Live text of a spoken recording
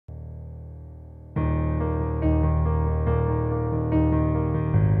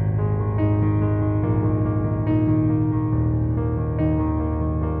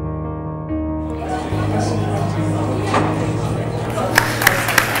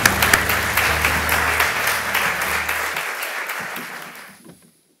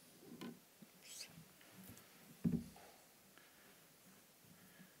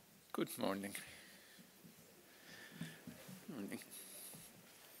Good morning. Morning.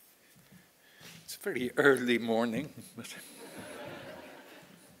 It's a very early morning, but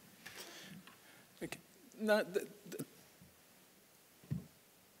okay. Now,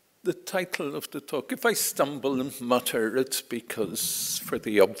 the title of the talk, if I stumble and mutter, it's because, for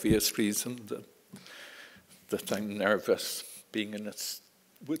the obvious reason that I'm nervous being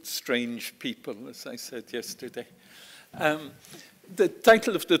with strange people, as I said yesterday. The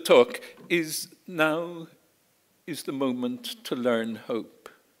title of the talk is Now is the Moment to Learn Hope.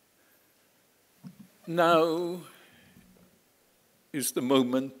 Now is the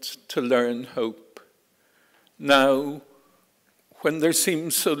moment to learn hope. Now, when there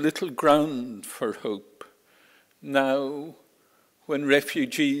seems so little ground for hope. Now, when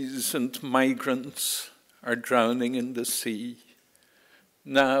refugees and migrants are drowning in the sea.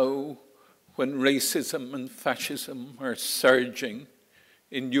 Now, when racism and fascism are surging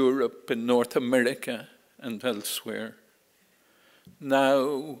in Europe, in North America, and elsewhere.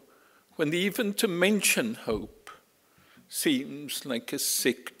 Now, when even to mention hope seems like a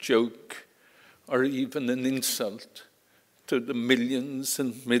sick joke or even an insult to the millions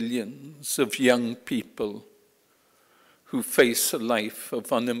and millions of young people who face a life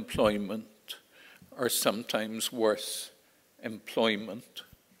of unemployment or sometimes worse, employment.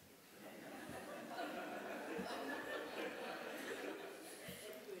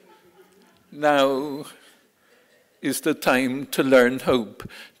 Now is the time to learn hope,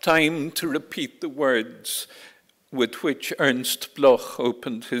 time to repeat the words with which Ernst Bloch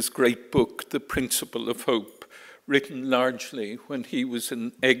opened his great book, The Principle of Hope, written largely when he was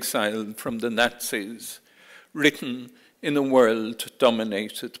in exile from the Nazis, written in a world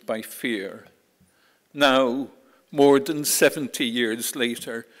dominated by fear. Now, more than 70 years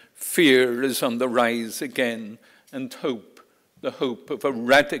later, fear is on the rise again, and hope, the hope of a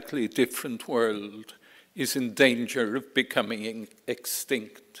radically different world, is in danger of becoming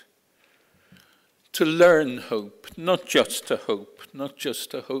extinct. To learn hope, not just to hope, not just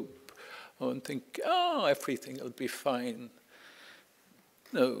to hope, and think, oh, everything will be fine.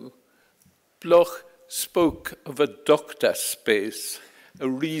 No. Bloch spoke of a docta space, a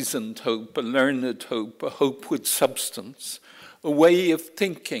reasoned hope, a learned hope, a hope with substance, a way of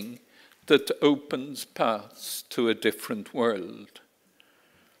thinking that opens paths to a different world.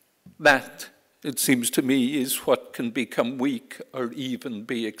 That, it seems to me, is what can become weak or even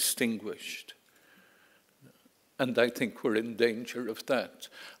be extinguished. And I think we're in danger of that.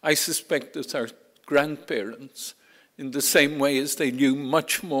 I suspect that our grandparents, in the same way as they knew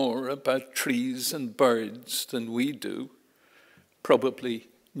much more about trees and birds than we do, probably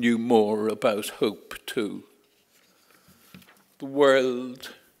knew more about hope too. The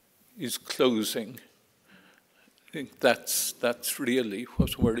world is closing. I think that's really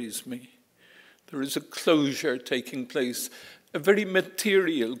what worries me. There is a closure taking place, a very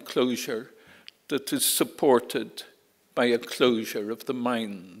material closure that is supported by a closure of the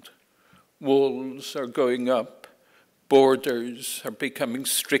mind. Walls are going up, borders are becoming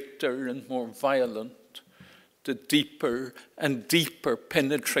stricter and more violent. The deeper and deeper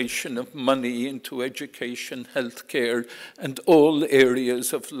penetration of money into education, healthcare, and all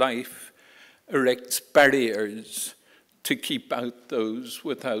areas of life erects barriers to keep out those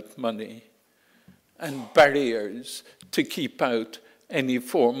without money, and barriers to keep out any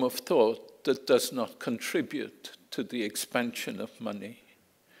form of thought that does not contribute to the expansion of money.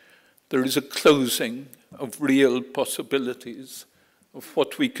 There is a closing of real possibilities of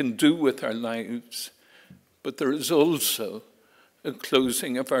what we can do with our lives, but there is also a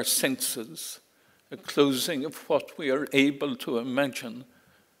closing of our senses, a closing of what we are able to imagine,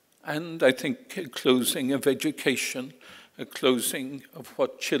 and I think a closing of education, a closing of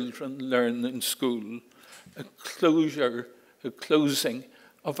what children learn in school, a closing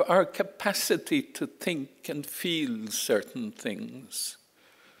of our capacity to think and feel certain things.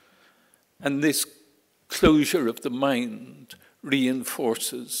 And this closure of the mind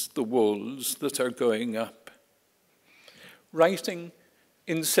reinforces the walls that are going up. Writing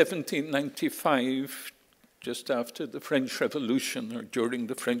in 1795, just after the French Revolution, or during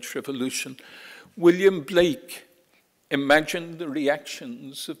the French Revolution, William Blake imagined the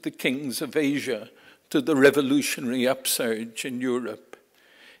reactions of the kings of Asia to the revolutionary upsurge in Europe.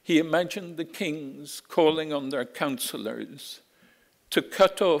 He imagined the kings calling on their counselors to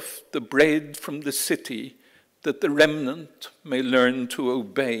cut off the bread from the city, that the remnant may learn to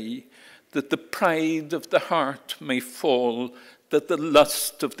obey, that the pride of the heart may fall, that the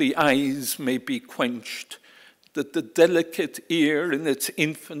lust of the eyes may be quenched, that the delicate ear in its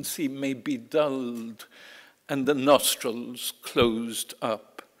infancy may be dulled, and the nostrils closed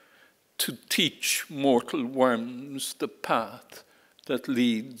up, to teach mortal worms the path that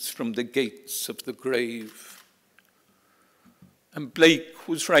leads from the gates of the grave. And Blake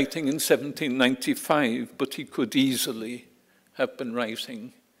was writing in 1795, but he could easily have been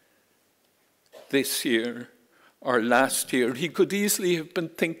writing this year or last year. He could easily have been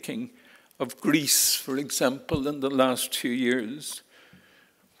thinking of Greece, for example, in the last 2 years,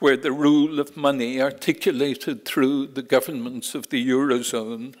 where the rule of money articulated through the governments of the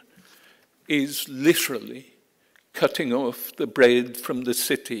Eurozone is literally cutting off the bread from the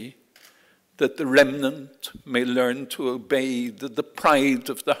city, that the remnant may learn to obey, that the pride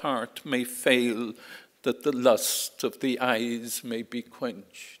of the heart may fail, that the lust of the eyes may be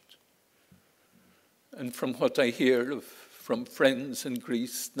quenched. And from what I hear from friends in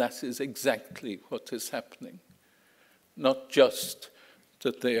Greece, that is exactly what is happening. Not just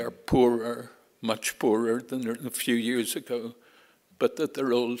that they are poorer, much poorer than a few years ago, but that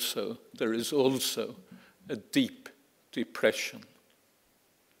there is also a deep depression.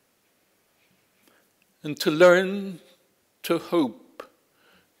 And to learn to hope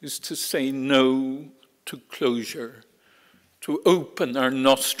is to say no to closure, to open our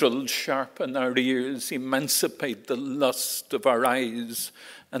nostrils, sharpen our ears, emancipate the lust of our eyes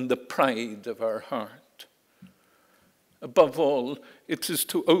and the pride of our heart. Above all, it is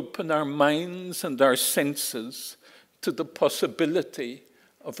to open our minds and our senses to the possibility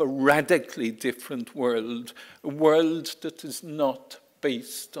of a radically different world, a world that is not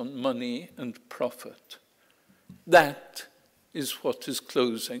based on money and profit. That is what is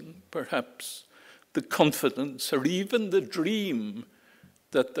closing, perhaps, the confidence or even the dream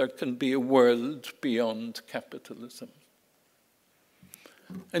that there can be a world beyond capitalism.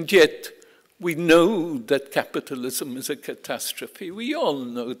 And yet, we know that capitalism is a catastrophe. We all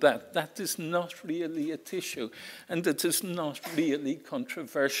know that. That is not really at issue. And it is not really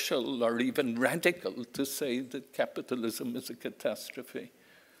controversial or even radical to say that capitalism is a catastrophe.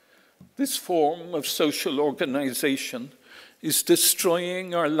 This form of social organization is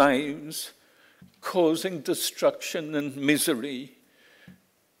destroying our lives, causing destruction and misery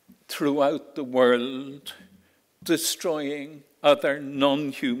throughout the world, destroying other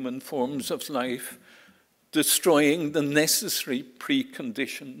non-human forms of life, destroying the necessary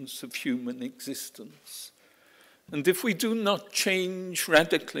preconditions of human existence. And if we do not change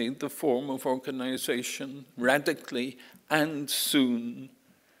radically the form of organization, radically and soon,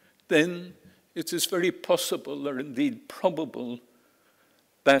 then it is very possible, or indeed probable,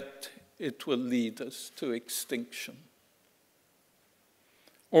 that it will lead us to extinction.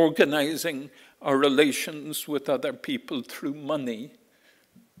 Organizing our relations with other people through money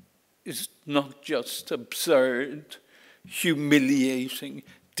is not just absurd, humiliating,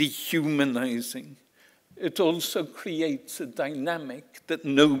 dehumanizing. It also creates a dynamic that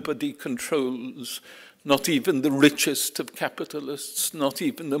nobody controls, not even the richest of capitalists, not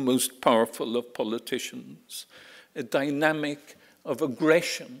even the most powerful of politicians. A dynamic of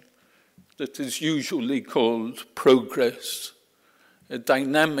aggression that is usually called progress. A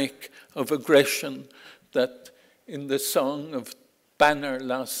dynamic of aggression that in the song of Banner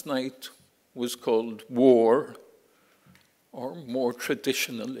last night was called war, or more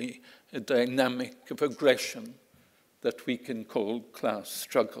traditionally, a dynamic of aggression that we can call class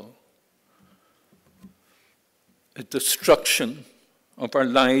struggle. A destruction of our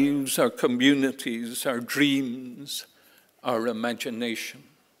lives, our communities, our dreams, our imagination.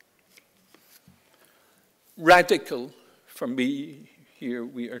 Radical, for me, here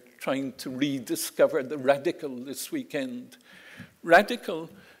we are trying to rediscover the radical this weekend. Radical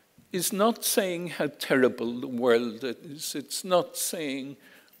is not saying how terrible the world is. It's not saying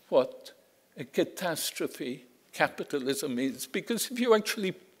what a catastrophe capitalism is. Because if you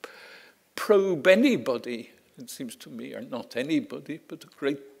actually probe anybody, it seems to me, or not anybody, but a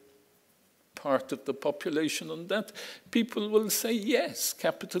great part of the population on that, people will say, yes,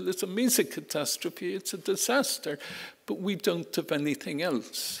 capitalism is a catastrophe, it's a disaster, but we don't have anything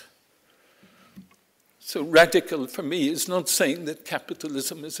else. So radical for me is not saying that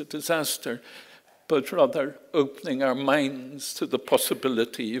capitalism is a disaster, but rather opening our minds to the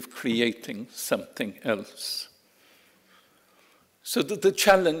possibility of creating something else. So that the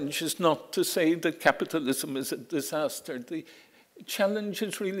challenge is not to say that capitalism is a disaster. The challenge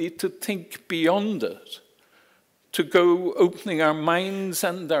is really to think beyond it, to go opening our minds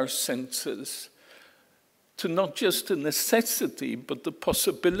and our senses to not just a necessity, but the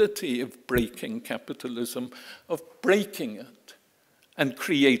possibility of breaking capitalism, of breaking it and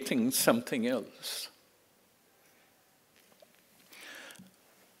creating something else.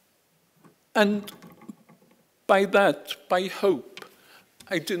 And by that, by hope,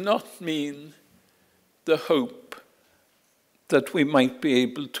 I do not mean the hope that we might be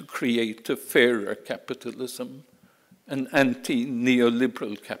able to create a fairer capitalism, an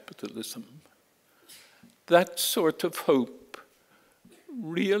anti-neoliberal capitalism. That sort of hope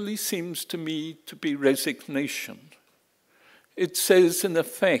really seems to me to be resignation. It says, in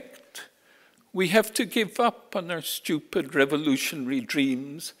effect, we have to give up on our stupid revolutionary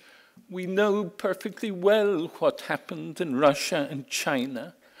dreams. We know perfectly well what happened in Russia and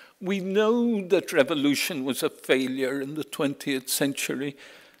China. We know that revolution was a failure in the 20th century.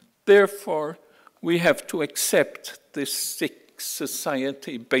 Therefore, we have to accept this sick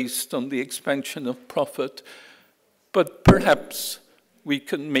society based on the expansion of profit. But perhaps we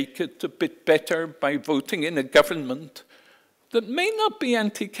can make it a bit better by voting in a government that may not be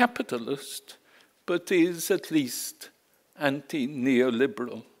anti-capitalist, but is at least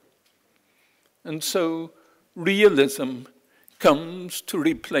anti-neoliberal. And so realism comes to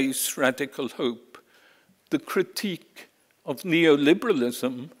replace radical hope. The critique of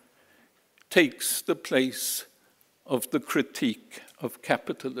neoliberalism takes the place of the critique of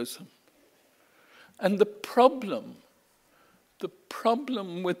capitalism. And the problem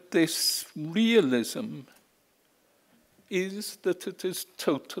with this realism is that it is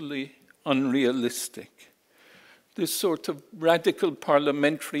totally unrealistic. This sort of radical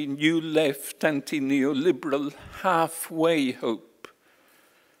parliamentary new left anti-neoliberal halfway hope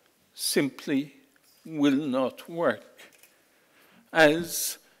simply will not work,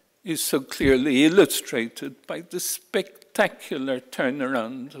 as is so clearly illustrated by the spectacular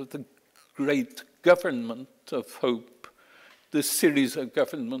turnaround of the great government of hope, the Syriza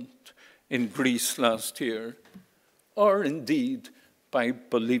government in Greece last year, or indeed by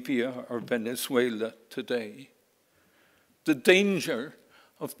Bolivia or Venezuela today. The danger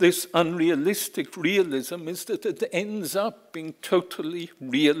of this unrealistic realism is that it ends up being totally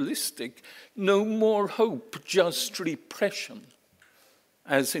realistic. No more hope, just repression,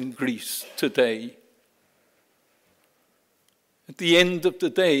 as in Greece today. At the end of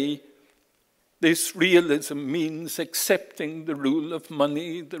the day, this realism means accepting the rule of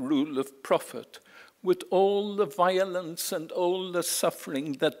money, the rule of profit, with all the violence and all the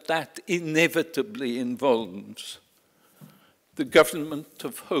suffering that that inevitably involves. The government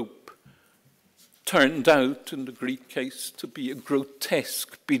of hope turned out, in the Greek case, to be a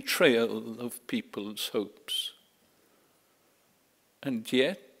grotesque betrayal of people's hopes. And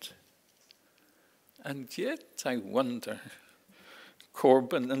yet, I wonder,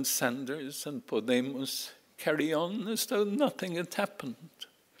 Corbyn and Sanders and Podemos carry on as though nothing had happened,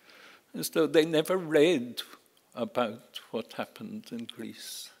 as though they never read about what happened in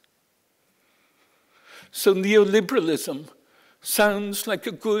Greece. So neoliberalism sounds like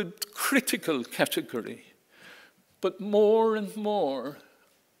a good critical category, but more and more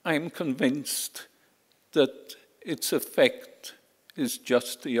I'm convinced that its effect is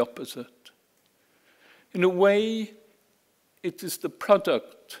just the opposite. In a way, it is the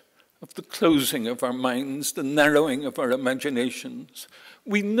product of the closing of our minds, the narrowing of our imaginations.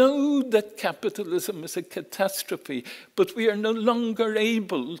 We know that capitalism is a catastrophe, but we are no longer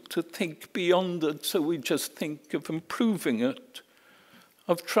able to think beyond it, so we just think of improving it,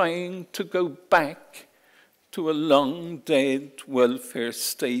 of trying to go back to a long-dead welfare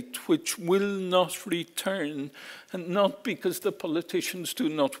state which will not return, and not because the politicians do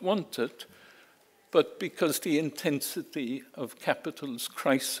not want it, but because the intensity of capital's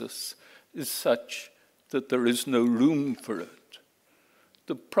crisis is such that there is no room for it.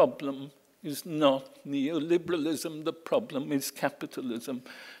 The problem is not neoliberalism, the problem is capitalism,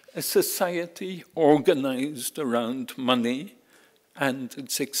 a society organized around money and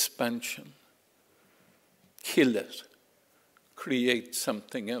its expansion. Kill it, create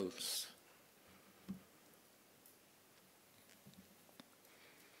something else.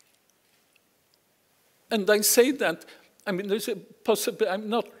 And I say that, I mean, there's a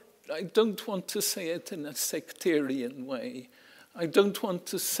possibility, I don't want to say it in a sectarian way. I don't want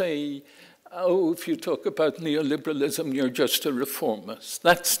to say, oh, if you talk about neoliberalism, you're just a reformist.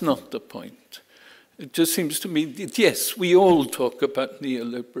 That's not the point. It just seems to me that, yes, we all talk about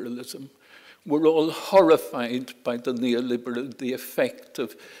neoliberalism. We're all horrified by the effect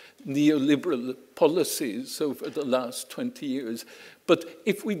of neoliberal policies over the last 20 years. But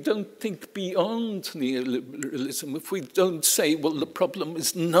if we don't think beyond neoliberalism, if we don't say, well, the problem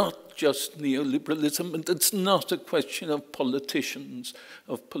is not just neoliberalism, and it's not a question of politicians,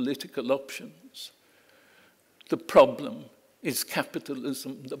 of political options. The problem is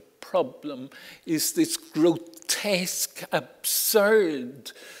capitalism. The problem is this grotesque,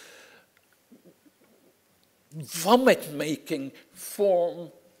 absurd vomit-making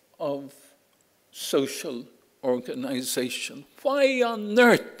form of social organization. Why on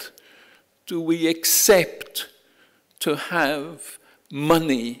earth do we accept to have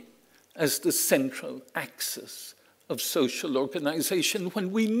money as the central axis of social organization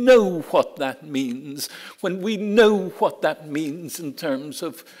when we know what that means, when we know what that means in terms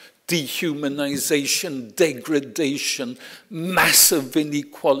of dehumanization, degradation, massive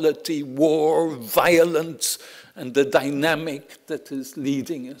inequality, war, violence, and the dynamic that is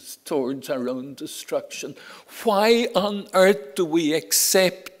leading us towards our own destruction? Why on earth do we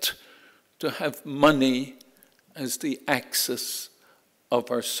accept to have money as the axis of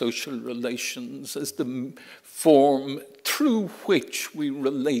our social relations, as the form through which we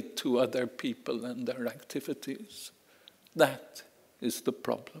relate to other people and their activities? That is the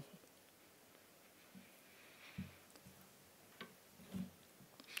problem.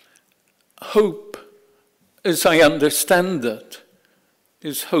 Hope, as I understand it,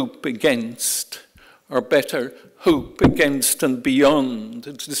 is hope against, or better, hope against and beyond.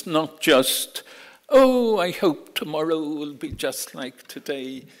 It is not just, oh, I hope tomorrow will be just like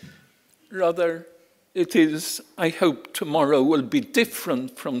today. Rather, it is, I hope tomorrow will be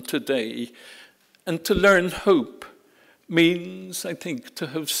different from today. And to learn hope means, I think, to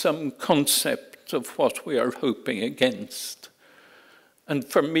have some concept of what we are hoping against. And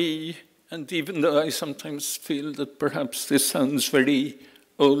for me, and even though I sometimes feel that perhaps this sounds very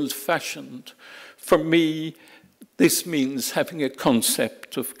old-fashioned, for me, this means having a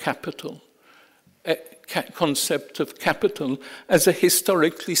concept of capital. A concept of capital as a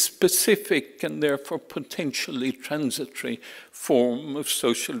historically specific and therefore potentially transitory form of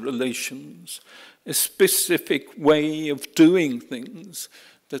social relations, a specific way of doing things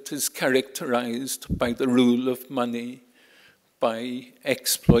that is characterized by the rule of money, by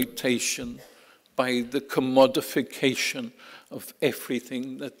exploitation, by the commodification of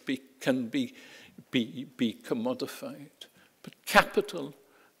everything that can be commodified. But capital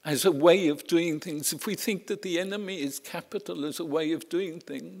as a way of doing things, if we think that the enemy is capital as a way of doing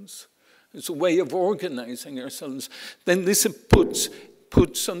things, as a way of organizing ourselves, then this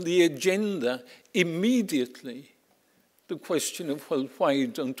puts on the agenda immediately the question of, well, why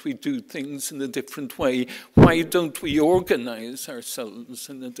don't we do things in a different way? Why don't we organize ourselves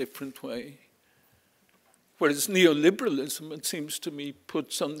in a different way? Whereas neoliberalism, it seems to me,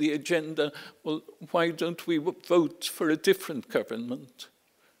 puts on the agenda, well, why don't we vote for a different government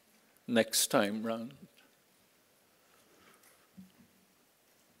next time round?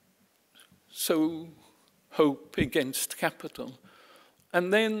 So, hope against capital.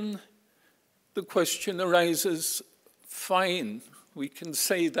 And then the question arises, fine, we can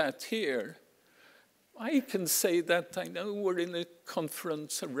say that here. I can say that, I know we're in a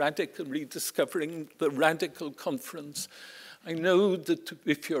conference, a radical, Rediscovering the Radical conference. I know that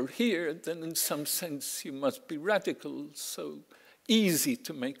if you're here, then in some sense you must be radical, so easy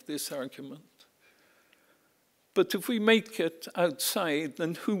to make this argument. But if we make it outside,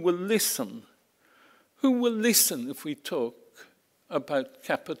 then who will listen? Who will listen if we talk about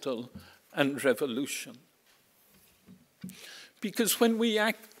capital and revolution? Because when we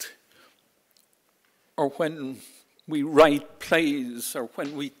act, or when we write plays, or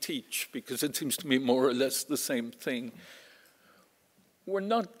when we teach, because it seems to me more or less the same thing, we're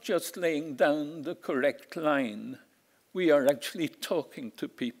not just laying down the correct line, we are actually talking to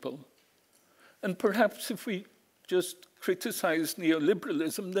people. And perhaps if we just criticize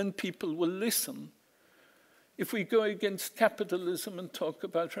neoliberalism, then people will listen. If we go against capitalism and talk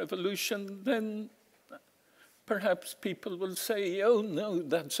about revolution, then perhaps people will say, oh no,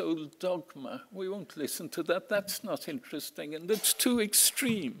 that's old dogma. We won't listen to that. That's not interesting, and that's too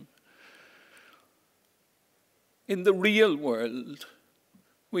extreme. In the real world,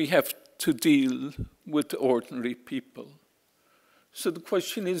 we have to deal with ordinary people. So the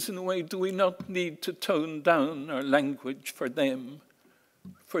question is, in a way, do we not need to tone down our language for them,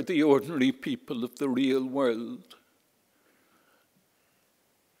 for the ordinary people of the real world?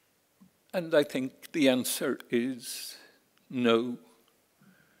 And I think the answer is no.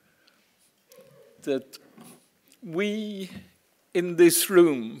 That we in this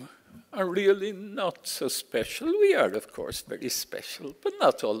room are really not so special. We are, of course, very special, but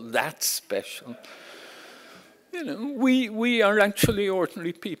not all that special. You know, we are actually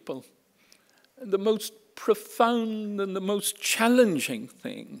ordinary people. And the most profound and the most challenging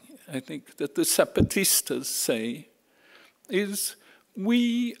thing, I think, that the Zapatistas say is,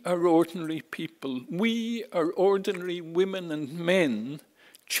 we are ordinary people. We are ordinary women and men,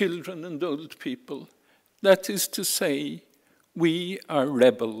 children and old people. That is to say, we are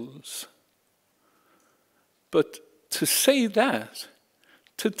rebels. But to say that,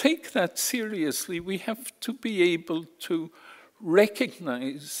 to take that seriously, we have to be able to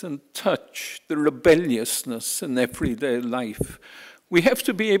recognize and touch the rebelliousness in everyday life. We have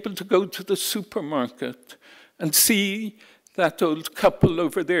to be able to go to the supermarket and see that old couple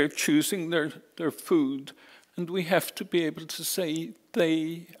over there choosing their food, and we have to be able to say,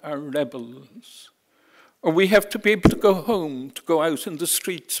 they are rebels. Or we have to be able to go home, to go out in the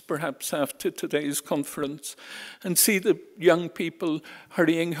streets, perhaps after today's conference, and see the young people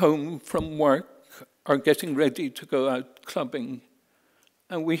hurrying home from work or getting ready to go out clubbing.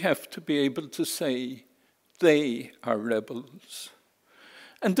 And we have to be able to say, they are rebels.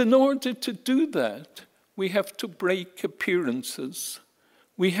 And in order to do that, we have to break appearances.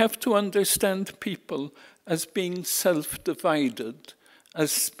 We have to understand people as being self-divided,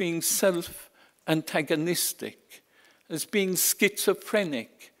 as being self-antagonistic, as being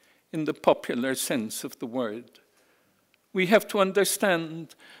schizophrenic in the popular sense of the word. We have to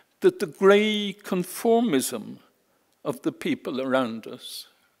understand that the grey conformism of the people around us,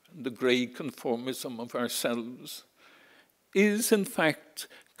 the grey conformism of ourselves, is in fact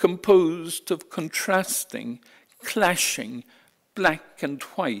composed of contrasting, clashing, black and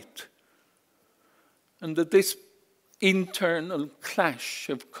white, and that this internal clash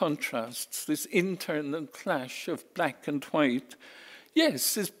of contrasts, this internal clash of black and white,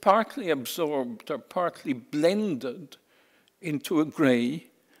 yes, is partly absorbed or partly blended into a grey,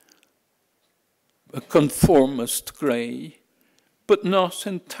 a conformist grey, but not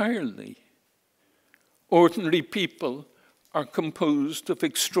entirely. Ordinary people are composed of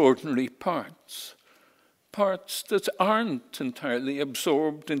extraordinary parts, parts that aren't entirely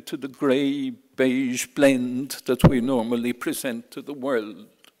absorbed into the grey, beige blend that we normally present to the world.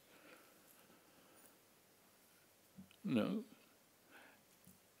 No.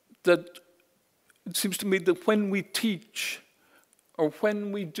 That it seems to me that when we teach or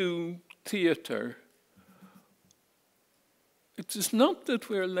when we do theatre, it is not that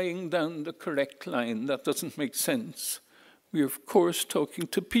we're laying down the correct line. That doesn't make sense. We're, of course, talking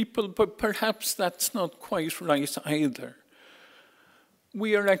to people, but perhaps that's not quite right either.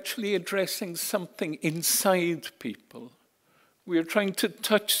 We are actually addressing something inside people. We are trying to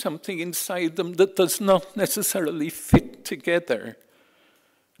touch something inside them that does not necessarily fit together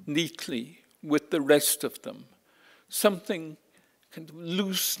neatly with the rest of them. Something kind of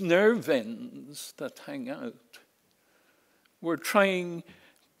loose nerve ends that hang out. We're trying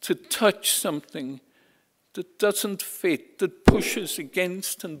to touch something that doesn't fit, that pushes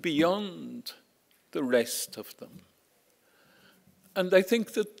against and beyond the rest of them. And I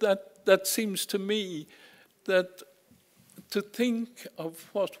think that seems to me that to think of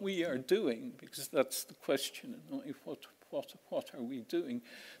what we are doing, because that's the question in life, what are we doing?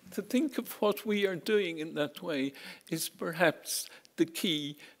 To think of what we are doing in that way is perhaps the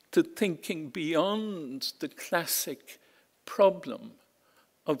key to thinking beyond the classic problem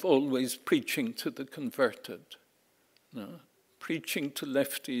of always preaching to the converted. No? Preaching to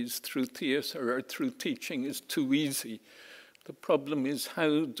lefties through theatre or through teaching is too easy. The problem is,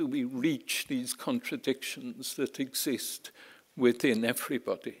 how do we reach these contradictions that exist within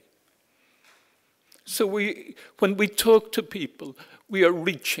everybody? So when we talk to people, we are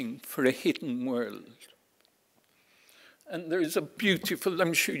reaching for a hidden world. And there is a beautiful,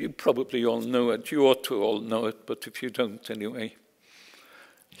 I'm sure you probably all know it, you ought to all know it, but if you don't anyway,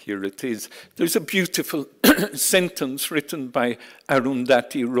 here it is. There's a beautiful sentence written by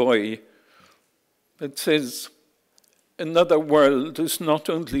Arundhati Roy that says, another world is not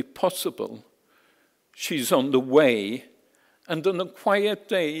only possible, she's on the way, and on a quiet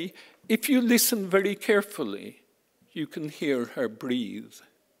day, if you listen very carefully, you can hear her breathe.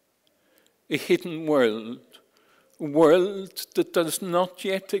 A hidden world, a world that does not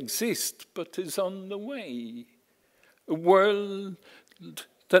yet exist, but is on the way. A world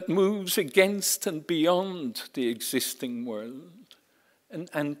that moves against and beyond the existing world, an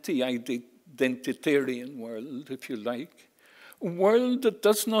anti-identitarian world, if you like, a world that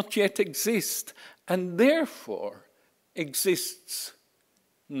does not yet exist and therefore exists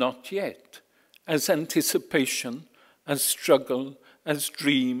not yet, as anticipation, as struggle, as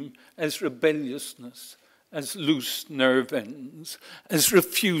dream, as rebelliousness, as loose nerve ends, as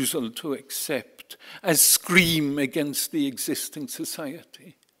refusal to accept, as scream against the existing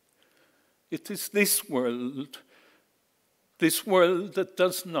society. It is this world that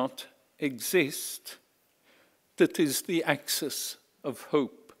does not exist, that is the axis of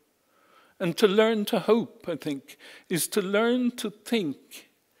hope. And to learn to hope, I think, is to learn to think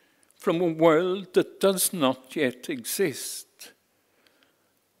from a world that does not yet exist,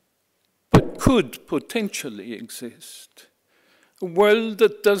 but could potentially exist. A world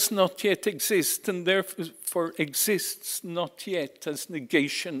that does not yet exist and therefore exists not yet as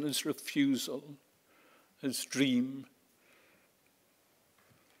negation, as refusal, as dream.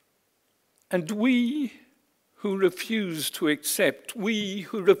 And we who refuse to accept, we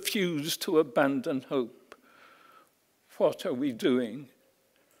who refuse to abandon hope, what are we doing?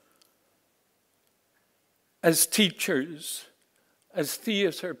 As teachers, as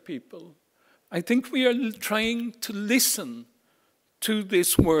theatre people, I think we are trying to listen to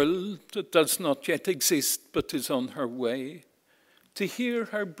this world that does not yet exist but is on her way, to hear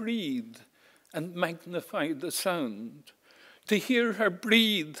her breathe and magnify the sound, to hear her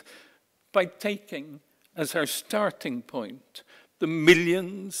breathe by taking as our starting point the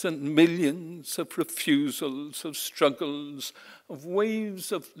millions and millions of refusals, of struggles, of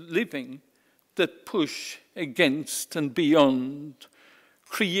ways of living that push against and beyond,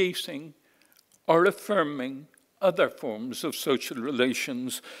 creating or affirming other forms of social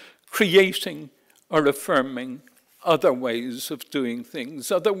relations, creating or affirming other ways of doing things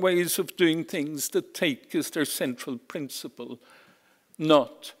that take as their central principle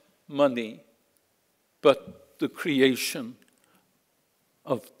not money, but the creation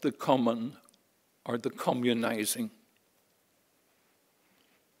of the common or the communizing.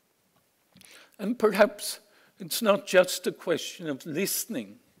 And perhaps it's not just a question of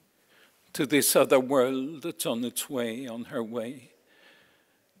listening to this other world that's on its way, on her way,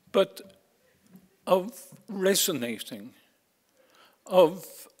 but of resonating, of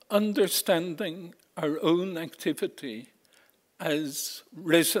understanding our own activity as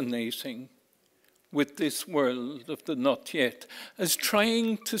resonating with this world of the not yet, as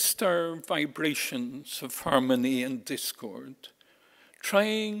trying to stir vibrations of harmony and discord,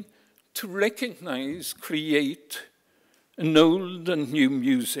 trying to recognize, create an old and new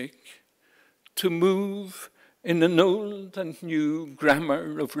music, to move in an old and new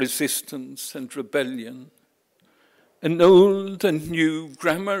grammar of resistance and rebellion, an old and new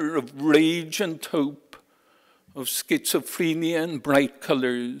grammar of rage and hope, of schizophrenia and bright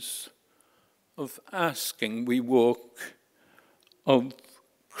colors, of asking we walk, of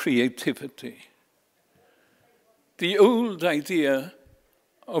creativity. The old idea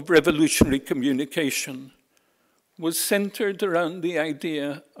of revolutionary communication was centered around the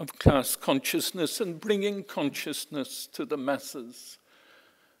idea of class consciousness and bringing consciousness to the masses.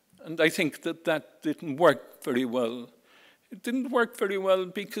 And I think that that didn't work very well. It didn't work very well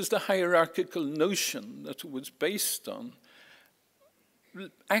because the hierarchical notion that it was based on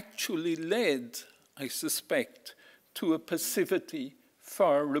actually led, I suspect, to a passivity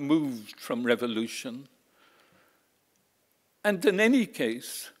far removed from revolution. And in any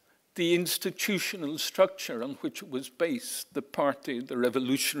case, the institutional structure on which it was based, the party, the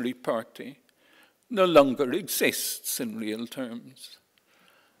Revolutionary Party, no longer exists in real terms.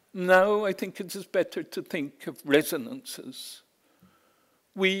 Now I think it is better to think of resonances.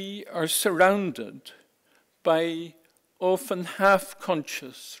 We are surrounded by often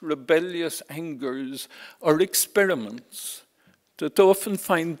half-conscious, rebellious angers or experiments that often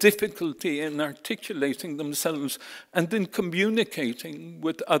find difficulty in articulating themselves and in communicating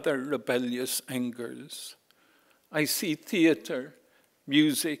with other rebellious angers. I see theatre,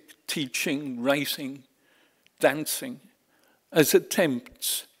 music, teaching, writing, dancing as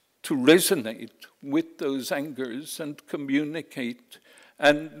attempts to resonate with those angers and communicate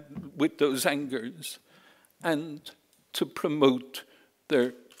with those angers and to promote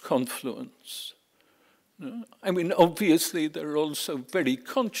their confluence. I mean, obviously, there are also very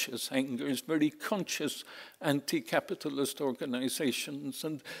conscious angers, very conscious anti-capitalist organizations,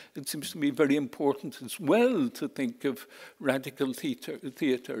 and it seems to me very important as well to think of radical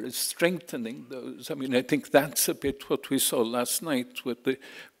theatre as strengthening those. I mean, I think that's a bit what we saw last night with the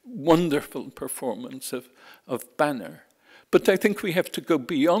wonderful performance of Banner. But I think we have to go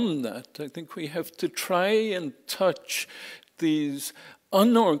beyond that. I think we have to try and touch these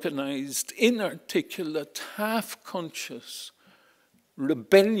unorganized, inarticulate, half-conscious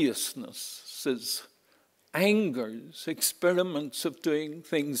rebelliousnesses, angers, experiments of doing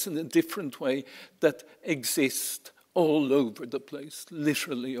things in a different way that exist all over the place,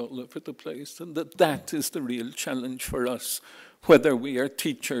 literally all over the place, and that is the real challenge for us, whether we are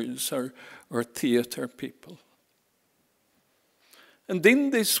teachers or theatre people. And in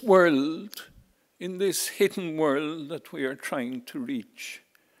this world, in this hidden world that we are trying to reach,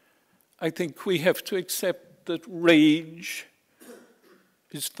 I think we have to accept that rage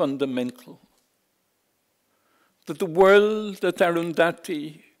is fundamental. That the world that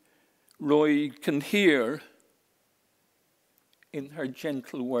Arundhati Roy can hear in her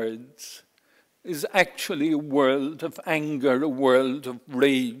gentle words is actually a world of anger, a world of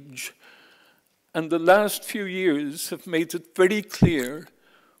rage. And the last few years have made it very clear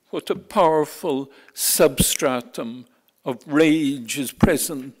what a powerful substratum of rage is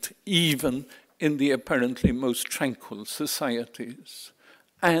present even in the apparently most tranquil societies,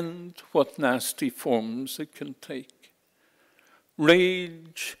 and what nasty forms it can take.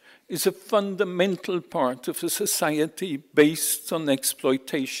 Rage is a fundamental part of a society based on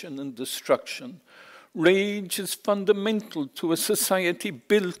exploitation and destruction. Rage is fundamental to a society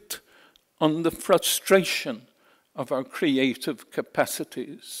built on the frustration of our creative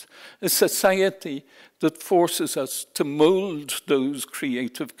capacities, a society that forces us to mold those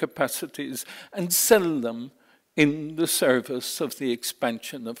creative capacities and sell them in the service of the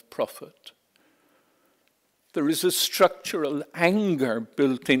expansion of profit. There is a structural anger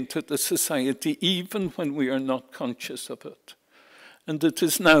built into the society even when we are not conscious of it. And it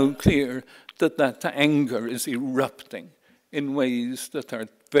is now clear that that anger is erupting in ways that are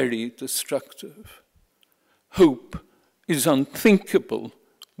very destructive. Hope is unthinkable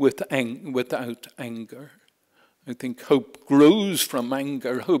without anger. I think hope grows from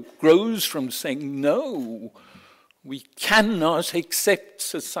anger. Hope grows from saying, no, we cannot accept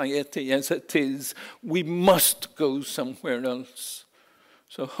society as it is. We must go somewhere else.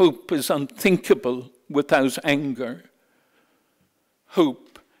 So hope is unthinkable without anger.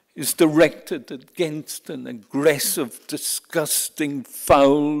 Hope is directed against an aggressive, disgusting,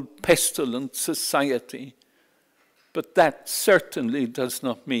 foul, pestilent society. But that certainly does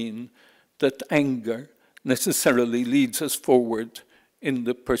not mean that anger necessarily leads us forward in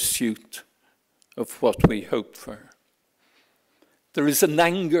the pursuit of what we hope for. There is an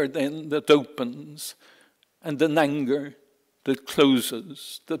anger then that opens, and an anger that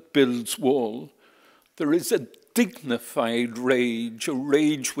closes, that builds wall. There is a dignified rage, a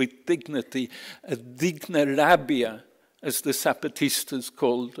rage with dignity, a digna rabia, as the Zapatistas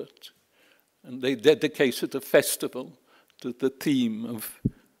called it. And they dedicated a festival to the theme of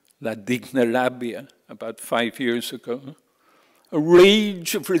La Digna Rabia about 5 years ago. A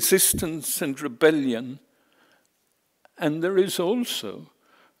rage of resistance and rebellion. And there is also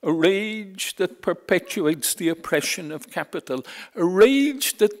a rage that perpetuates the oppression of capital, a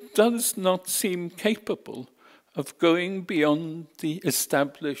rage that does not seem capable of going beyond the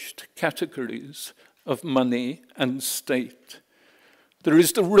established categories of money and state. There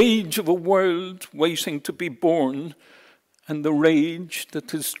is the rage of a world waiting to be born, and the rage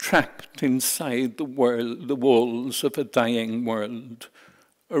that is trapped inside the walls of a dying world,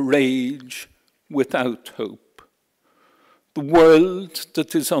 a rage without hope. The world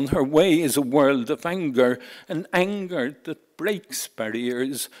that is on her way is a world of anger, an anger that breaks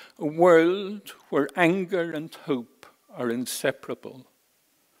barriers, a world where anger and hope are inseparable.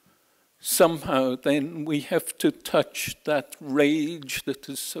 Somehow, then, we have to touch that rage that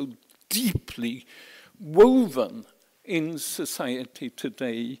is so deeply woven in society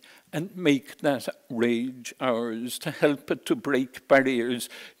today and make that rage ours, to help it to break barriers,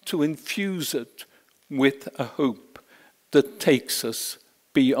 to infuse it with a hope that takes us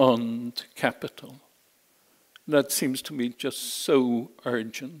beyond capital. That seems to me just so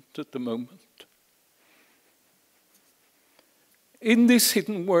urgent at the moment. In this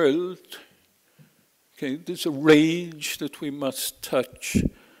hidden world, okay, there's a rage that we must touch.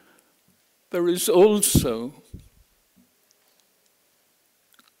 There is also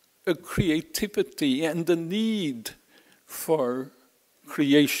a creativity and a need for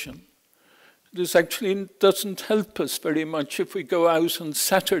creation. This actually doesn't help us very much if we go out on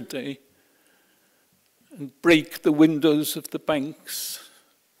Saturday and break the windows of the banks,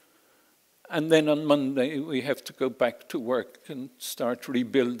 and then on Monday we have to go back to work and start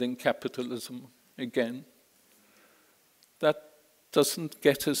rebuilding capitalism again. That doesn't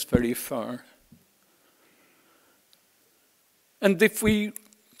get us very far. And if we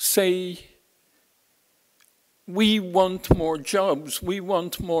say, we want more jobs, we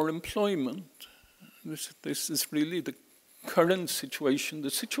want more employment. This is really the current situation,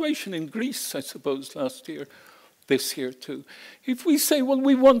 the situation in Greece, I suppose, last year, this year too. If we say, well,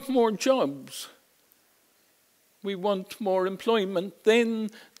 we want more jobs, we want more employment, then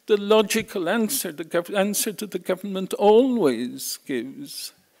the logical answer, the answer that the government always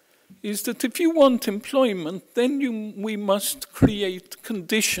gives, is that if you want employment, then we must create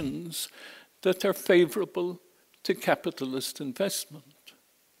conditions that are favorable to capitalist investment.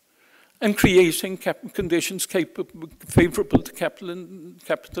 And creating conditions favorable to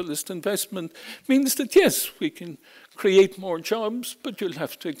capitalist investment means that, yes, we can create more jobs, but you'll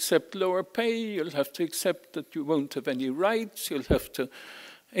have to accept lower pay, you'll have to accept that you won't have any rights, you'll have to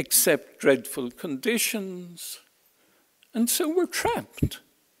accept dreadful conditions, and so we're trapped.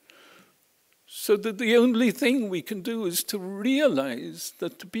 So that the only thing we can do is to realize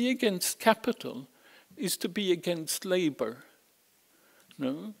that to be against capital is to be against labor.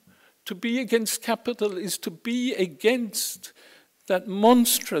 No? To be against capital is to be against that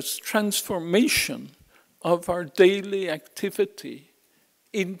monstrous transformation of our daily activity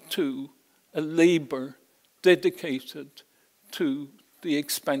into a labor dedicated to the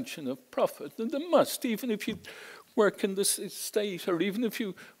expansion of profit. And there must, even if you work in the state, or even if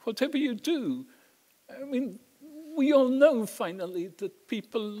you, whatever you do, I mean, we all know finally that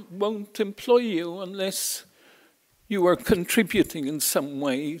people won't employ you unless you are contributing in some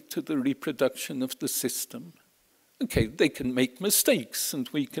way to the reproduction of the system. Okay, they can make mistakes, and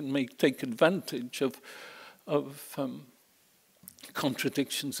we can take advantage of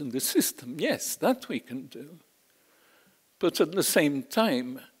contradictions in the system. Yes, that we can do. But at the same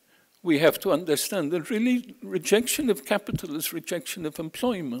time, we have to understand that really rejection of capital is rejection of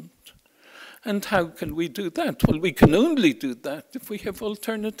employment. And how can we do that? Well, we can only do that if we have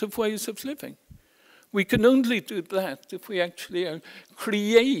alternative ways of living. We can only do that if we actually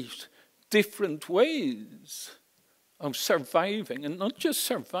create different ways of surviving, and not just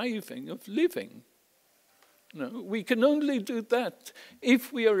surviving, of living. No, we can only do that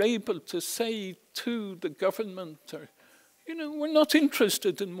if we are able to say to the government, or, we're not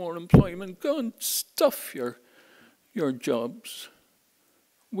interested in more employment, go and stuff your jobs.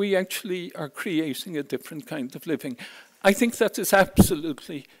 We actually are creating a different kind of living. I think that is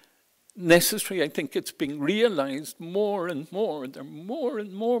absolutely necessary. I think it's being realized more and more. There are more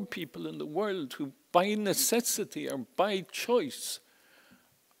and more people in the world who, by necessity or by choice,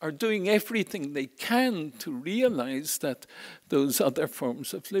 are doing everything they can to realize that those other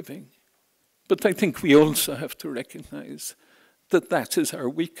forms of living. But I think we also have to recognize that that is our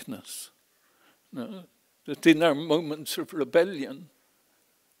weakness. No? That in our moments of rebellion,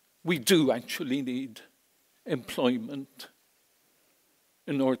 we do actually need employment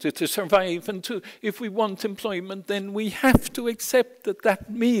in order to survive. And if we want employment, then we have to accept that that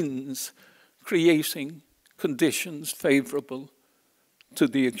means creating conditions favorable to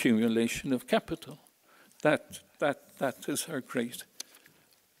the accumulation of capital. That is our great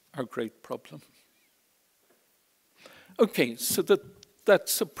problem. Okay, so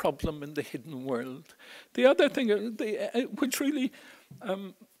that's a problem in the hidden world. The other thing, which really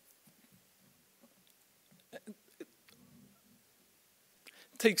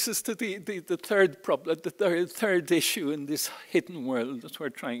takes us to the third problem, the third issue in this hidden world that we're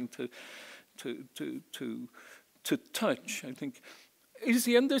trying to touch, I think, is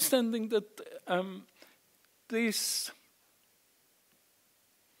the understanding that this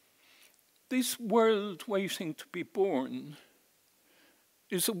world waiting to be born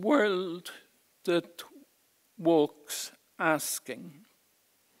is a world that walks asking.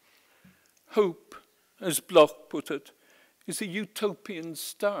 Hope, as Bloch put it, is a utopian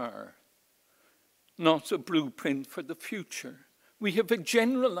star, not a blueprint for the future. We have a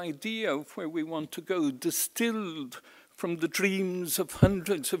general idea of where we want to go, distilled from the dreams of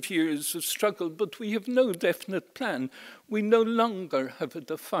hundreds of years of struggle, but we have no definite plan. We no longer have a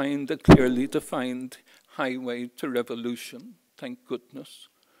clearly defined highway to revolution, thank goodness.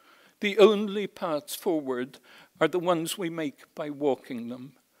 The only paths forward are the ones we make by walking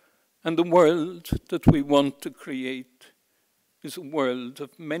them. And the world that we want to create is a world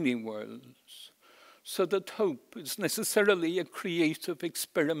of many worlds, so that hope is necessarily a creative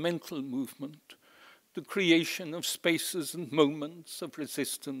experimental movement, the creation of spaces and moments of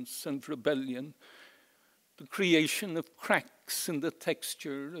resistance and rebellion, the creation of cracks in the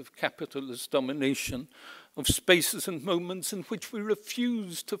texture of capitalist domination, of spaces and moments in which we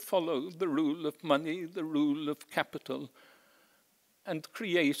refuse to follow the rule of money, the rule of capital, and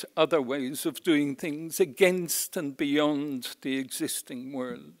create other ways of doing things against and beyond the existing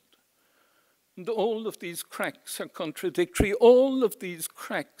world. And all of these cracks are contradictory. All of these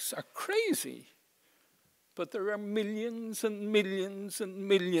cracks are crazy. But there are millions and millions and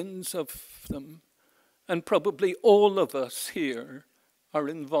millions of them. And probably all of us here are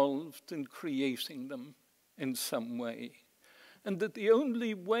involved in creating them in some way. And that the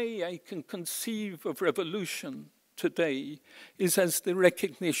only way I can conceive of revolution today is as the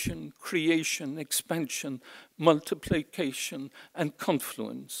recognition, creation, expansion, multiplication, and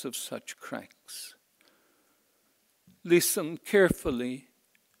confluence of such cracks. Listen carefully,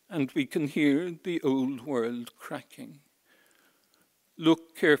 and we can hear the old world cracking.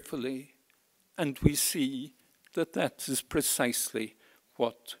 Look carefully, and we see that that is precisely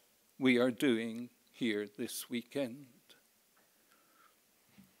what we are doing here this weekend.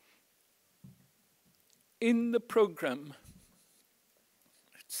 in the program,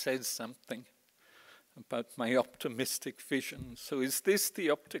 it says something about my optimistic vision. So is this the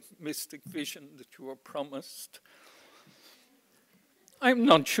optimistic vision that you were promised? I'm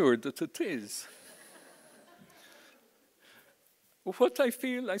not sure that it is. What I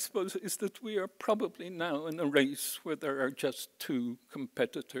feel, I suppose, is that we are probably now in a race where there are just two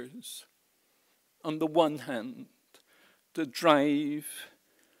competitors. On the one hand, the drive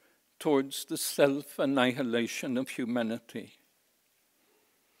towards the self-annihilation of humanity,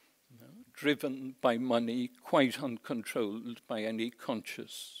 driven by money, quite uncontrolled by any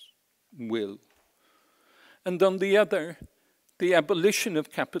conscious will. And on the other, the abolition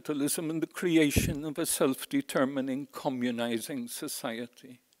of capitalism and the creation of a self-determining, communizing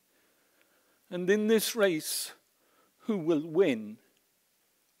society. And in this race, who will win?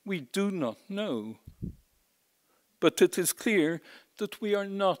 We do not know. But it is clear that we are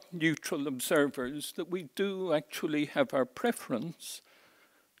not neutral observers, that we do actually have our preference,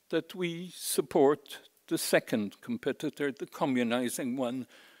 that we support the second competitor, the communizing one,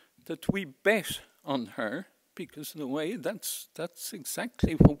 that we bet on her, because in a way that's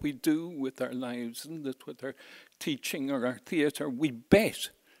exactly what we do with our lives, and that with our teaching or our theatre, we bet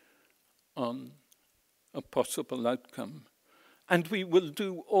on a possible outcome. And we will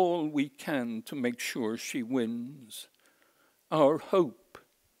do all we can to make sure she wins. Our hope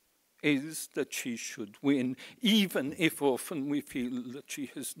is that she should win, even if often we feel that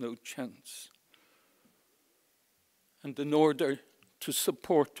she has no chance. And in order to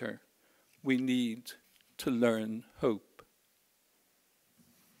support her, we need to learn hope.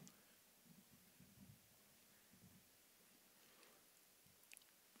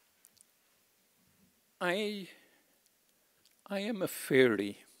 I am a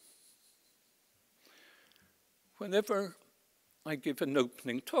fairy. Whenever I give an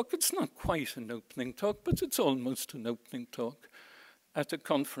opening talk, it's not quite an opening talk, but it's almost an opening talk at a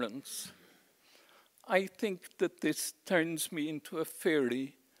conference, I think that this turns me into a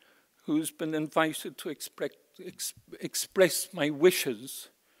fairy who's been invited to express my wishes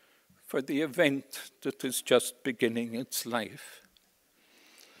for the event that is just beginning its life.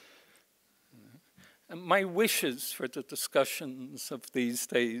 And my wishes for the discussions of these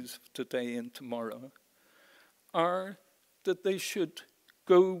days, today and tomorrow, are that they should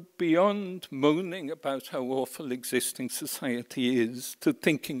go beyond moaning about how awful existing society is to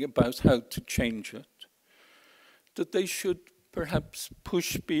thinking about how to change it. That they should perhaps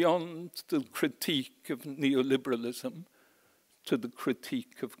push beyond the critique of neoliberalism to the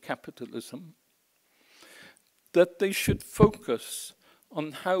critique of capitalism. That they should focus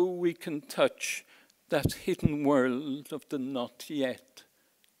on how we can touch that hidden world of the not yet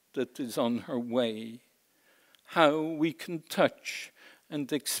that is on her way. How we can touch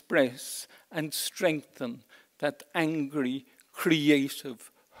and express and strengthen that angry,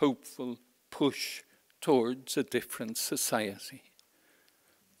 creative, hopeful push towards a different society.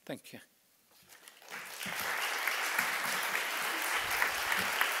 Thank you.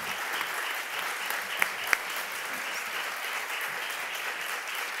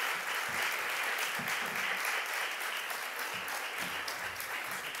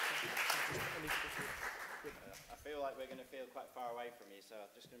 I feel like we're going to feel quite far away from you, so I'm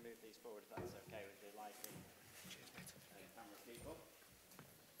just going to move these forward if that's okay with the lighting and camera people.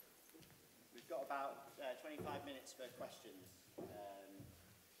 We've got about 25 minutes for questions, and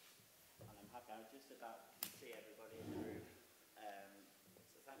I'm happy. I'm just about to see everybody in the room.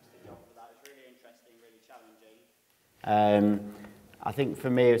 So thanks to John for that. It was really interesting, really challenging. I think for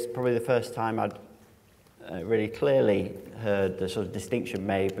me, it's probably the first time I'd really clearly heard the sort of distinction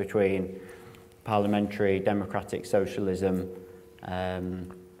made between parliamentary democratic socialism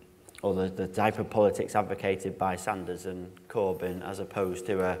or the type of politics advocated by Sanders and Corbyn, as opposed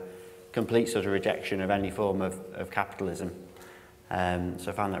to a complete sort of rejection of any form of capitalism. So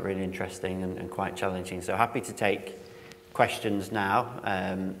I found that really interesting and quite challenging. So happy to take questions now.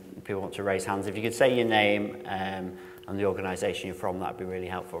 If people want to raise hands, if you could say your name and the organisation you're from, that'd be really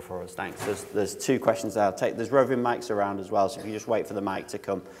helpful for us. Thanks. There's two questions there. There's roving mics around as well, so if you just wait for the mic to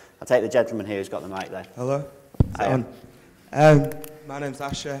come. I'll take the gentleman here who's got the mic there. Hello. My name's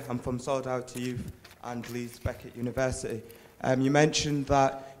Asher. I'm from Solidarity Youth and Leeds Beckett University. You mentioned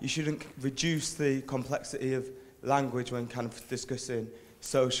that you shouldn't reduce the complexity of language when kind of discussing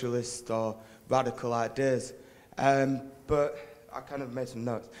socialist or radical ideas. But I kind of made some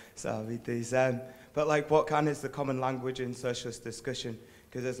notes, so I'll read these. But like, what kind is the common language in socialist discussion?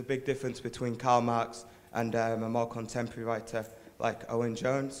 Because there's a big difference between Karl Marx and a more contemporary writer like Owen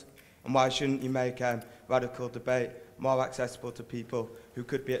Jones. And why shouldn't you make radical debate more accessible to people who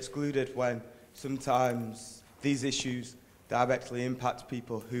could be excluded when sometimes these issues directly impact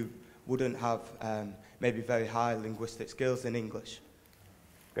people who wouldn't have maybe very high linguistic skills in English.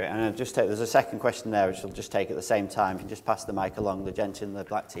 Great, and I'll just take, there's a second question there which we'll just take at the same time. You can just pass the mic along, the gent in the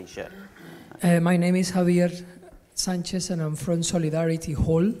black t-shirt. My name is Javier Sanchez and I'm from Solidarity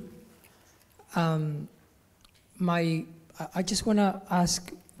Hall. I just want to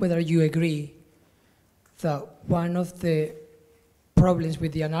ask whether you agree that one of the problems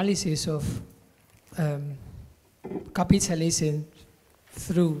with the analysis of capitalism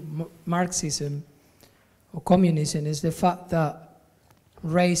through Marxism or communism is the fact that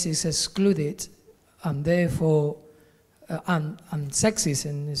race is excluded and therefore and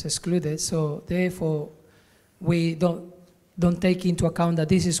sexism is excluded, so therefore we don't take into account that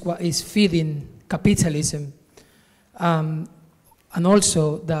this is what is feeding capitalism, and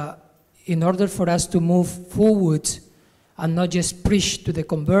also that in order for us to move forward and not just preach to the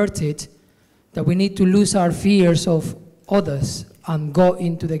converted, that we need to lose our fears of others and go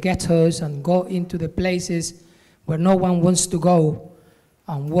into the ghettos and go into the places where no one wants to go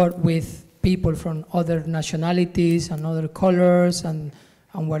and work with people from other nationalities and other colors and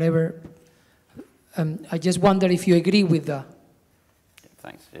whatever. I just wonder if you agree with that.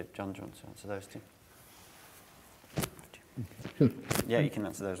 Thanks. John, do you want to answer those two? Yeah, you can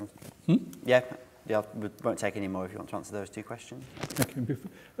answer those ones. Yeah, we won't take any more if you want to answer those two questions.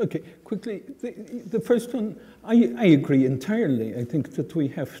 Okay, quickly, the first one, I agree entirely. I think that we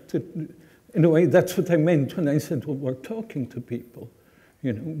have to, in a way, that's what I meant when I said, well, we're talking to people.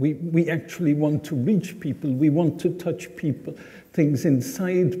 You know, we actually want to reach people. We want to touch people, things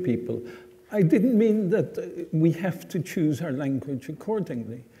inside people. I didn't mean that we have to choose our language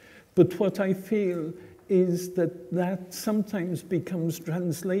accordingly. But what I feel is that sometimes becomes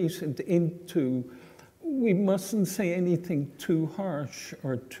translated into, we mustn't say anything too harsh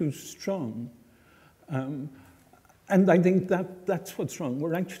or too strong. And I think that's what's wrong.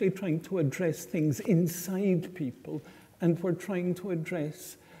 We're actually trying to address things inside people, and we're trying to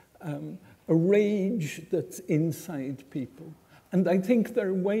address a rage that's inside people. And I think there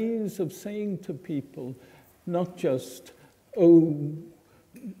are ways of saying to people, not just, oh,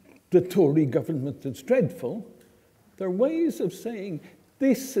 the Tory government is dreadful. There are ways of saying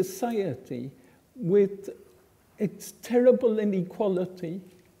this society with its terrible inequality,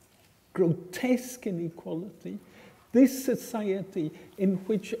 grotesque inequality, this society in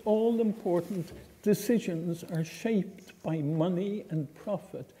which all important decisions are shaped by money and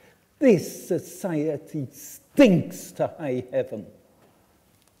profit, this society stinks to high heaven.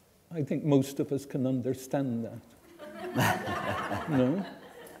 I think most of us can understand that. No?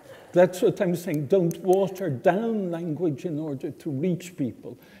 That's what I'm saying. Don't water down language in order to reach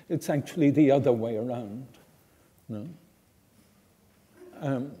people. It's actually the other way around. No?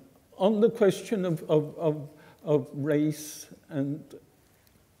 On the question of race and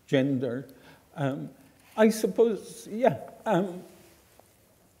gender, I suppose, yeah,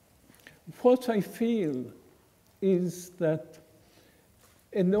 what I feel is that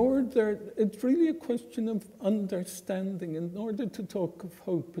in order, it's really a question of understanding. In order to talk of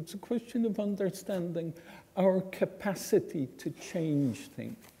hope, it's a question of understanding our capacity to change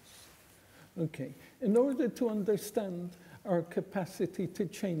things. Okay, in order to understand our capacity to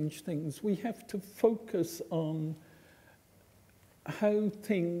change things, we have to focus on how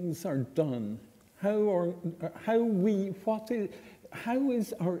things are done, how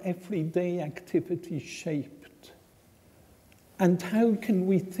is our everyday activity shaped? And how can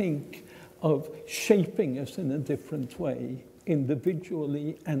we think of shaping us in a different way,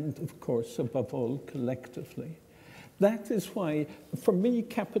 individually and, of course, above all, collectively? That is why, for me,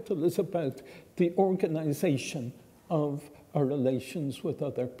 capital is about the organization of our relations with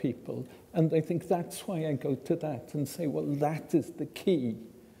other people. And I think that's why I go to that and say, well, that is the key.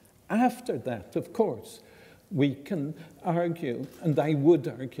 After that, of course, we can argue, and I would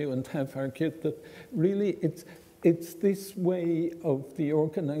argue and have argued, that really it's this way of the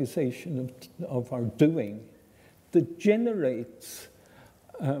organization of our doing that generates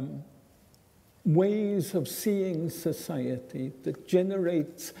ways of seeing society, that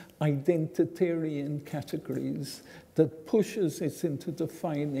generates identitarian categories, that pushes us into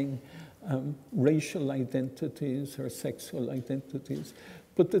defining racial identities or sexual identities.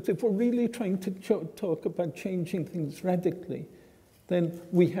 But that if we're really trying to talk about changing things radically, then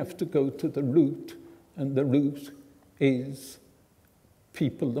we have to go to the root. And the root is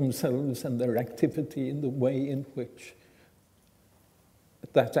people themselves and their activity in the way in which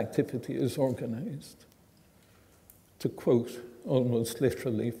that activity is organized. To quote almost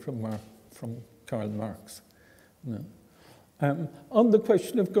literally from Karl Marx. No. On the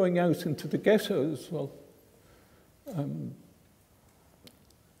question of going out into the ghettos, well,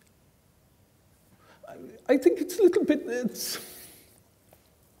 I think it's a little bit,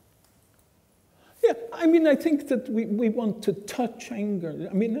 yeah, I mean, I think that we want to touch anger.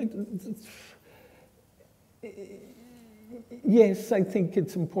 I mean, yes, I think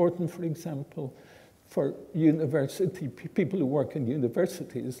it's important, for example, for university, people who work in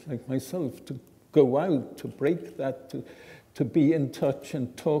universities like myself to go out, to break that, to be in touch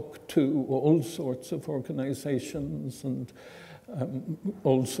and talk to all sorts of organizations and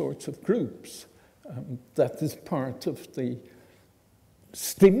all sorts of groups. That is part of the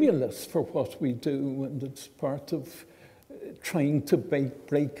stimulus for what we do, and it's part of trying to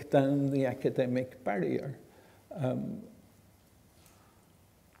break down the academic barrier.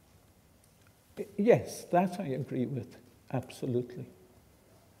 Yes, that I agree with, absolutely.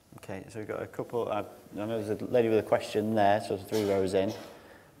 Okay, so we've got a couple, I know there's a lady with a question there, so 3 rows in,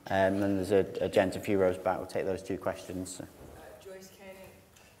 and then there's a gent a few rows back. We'll take those 2 questions. So.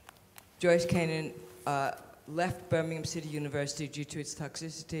 Joyce Cannon left Birmingham City University due to its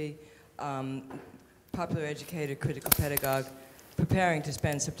toxicity, popular educator, critical pedagogue, preparing to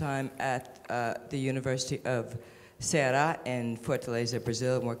spend some time at the University of Ceará in Fortaleza,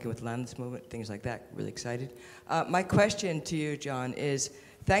 Brazil, working with Landless Movement, things like that, really excited. My question to you, John, is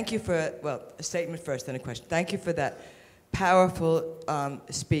thank you for, well, a statement first, then a question. Thank you for that powerful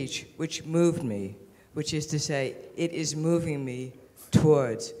speech, which moved me, which is to say, it is moving me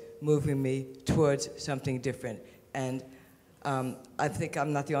towards something different. And I think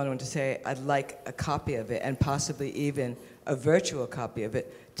I'm not the only one to say I'd like a copy of it, and possibly even a virtual copy of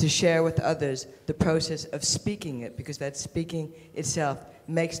it, to share with others the process of speaking it, because that speaking itself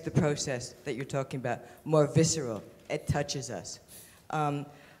makes the process that you're talking about more visceral. It touches us.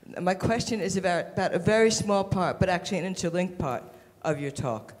 My question is about a very small part, but actually an interlinked part of your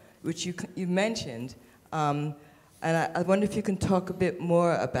talk, which you mentioned, and I wonder if you can talk a bit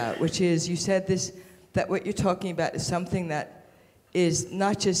more about, which is, you said that what you're talking about is something that is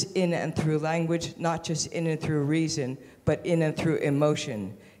not just in and through language, not just in and through reason, but in and through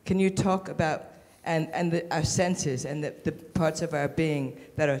emotion. Can you talk about, our senses and the parts of our being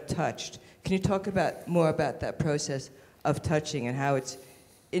that are touched? Can you talk more about that process of touching and how it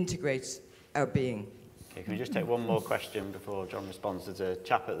integrates our being? Okay, can we just take one more question before John responds? There's a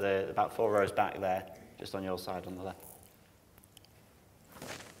chap at about 4 rows back there, just on your side on the left.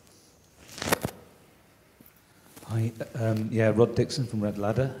 Hi, Rod Dixon from Red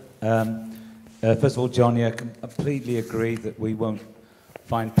Ladder. First of all, John, I completely agree that we won't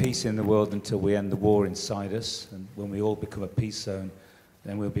find peace in the world until we end the war inside us, and when we all become a peace zone,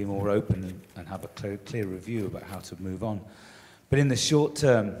 then we'll be more open and have a clear review about how to move on. But in the short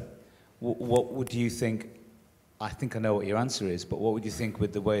term, what would you think? I think I know what your answer is, but what would you think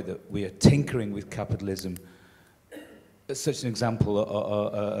with the way that we are tinkering with capitalism? Such an example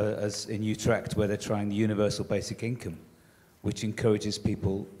as in Utrecht, where they're trying the universal basic income, which encourages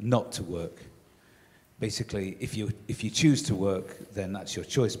people not to work. Basically, if you choose to work, then that's your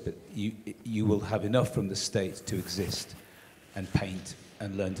choice, but you will have enough from the state to exist and paint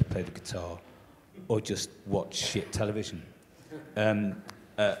and learn to play the guitar or just watch shit television.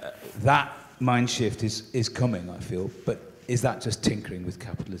 That mind shift is coming, I feel, but is that just tinkering with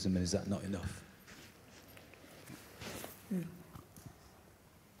capitalism, and is that not enough?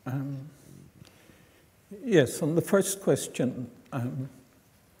 Yes, on the first question,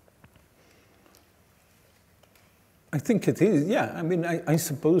 I think it is, yeah. I mean, I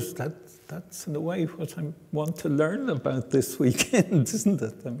suppose that's in a way what I want to learn about this weekend, isn't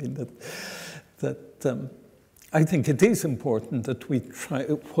it? I mean, I think it is important that we try,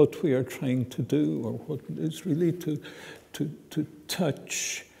 what we are trying to do, or what is really to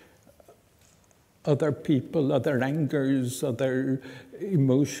touch other people, other angers, other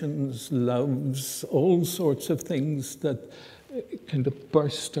emotions, loves, all sorts of things that kind of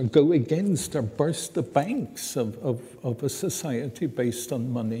burst or go against or burst the banks of a society based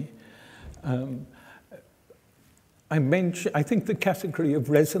on money. I think the category of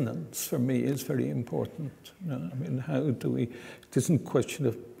resonance for me is very important. You know? I mean, how do we, it isn't a question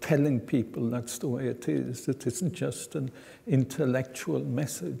of telling people that's the way it is. It isn't just an intellectual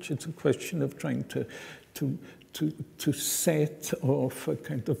message. It's a question of trying to set off a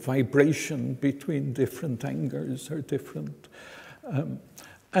kind of vibration between different angers or different.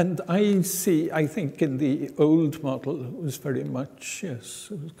 And I think in the old model, it was very much, yes,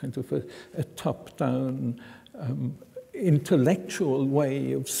 it was kind of a top-down, intellectual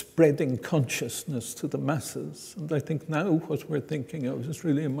way of spreading consciousness to the masses. And I think now what we're thinking of is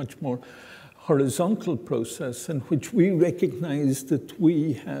really a much more horizontal process in which we recognize that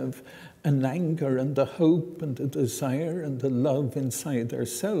we have an anger and a hope and a desire and a love inside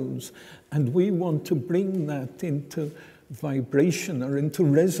ourselves, and we want to bring that into vibration or into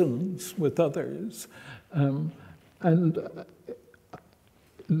resonance with others. And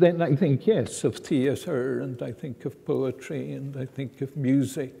then I think, yes, of theatre, and I think of poetry, and I think of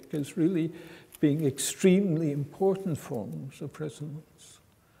music as really being extremely important forms of resonance.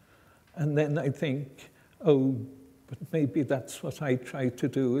 And then I think, oh, but maybe that's what I try to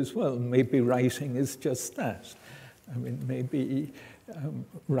do as well. Maybe writing is just that. I mean, maybe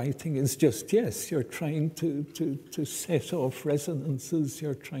writing is just, yes, you're trying to set off resonances,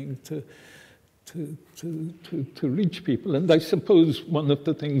 you're trying to reach people. And I suppose one of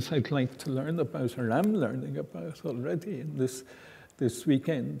the things I'd like to learn about, or am learning about already in this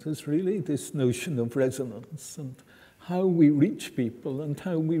weekend, is really this notion of resonance and how we reach people and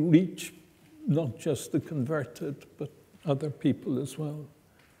how we reach not just the converted, but other people as well.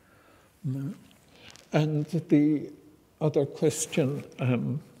 No. And the other question...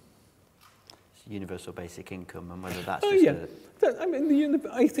 universal basic income and whether that's I mean,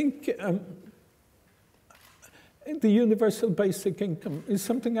 I think the universal basic income is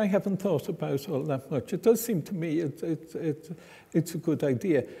something I haven't thought about all that much. It does seem to me it's a good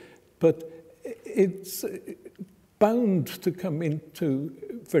idea, but it's bound to come into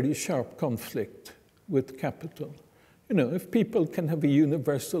very sharp conflict with capital. You know, if people can have a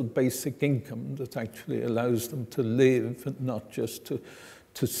universal basic income that actually allows them to live and not just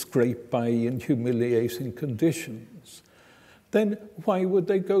to scrape by in humiliating conditions, then why would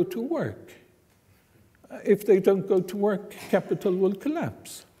they go to work? If they don't go to work, capital will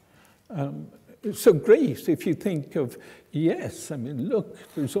collapse. So great if you think of, yes, I mean, look,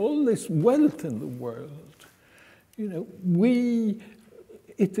 there's all this wealth in the world. You know,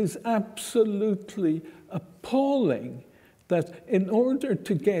 it is absolutely appalling that in order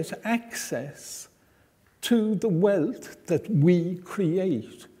to get access to the wealth that we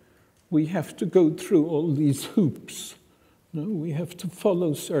create, we have to go through all these hoops. No, we have to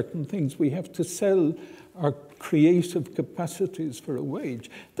follow certain things. We have to sell our creative capacities for a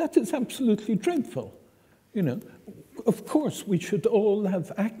wage. That is absolutely dreadful. You know, of course, we should all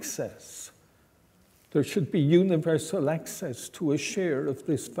have access. There should be universal access to a share of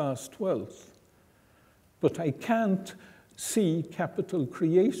this vast wealth. But I can't see capital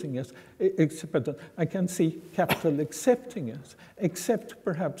creating it, I can't see capital accepting it, except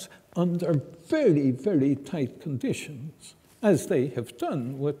perhaps under very, very tight conditions, as they have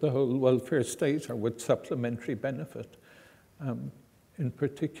done with the whole welfare state or with supplementary benefit in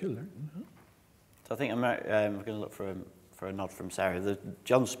particular. So I think we're going to look for a nod from Sarah.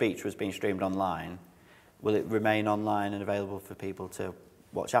 John's speech was being streamed online. Will it remain online and available for people to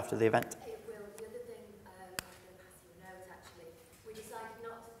watch after the event? It will. The other thing, I'm going to pass you a note actually. We decided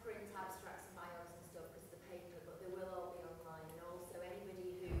not to print abstracts and bios and stuff because of the paper, but they will all be online. And also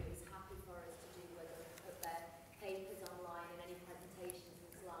anybody who is happy for us to do, whether put their papers online and any presentations and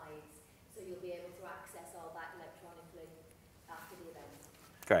slides, so you'll be able to access all that electronically after the event.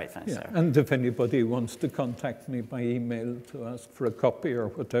 Great, thanks, Sarah. And if anybody wants to contact me by email to ask for a copy or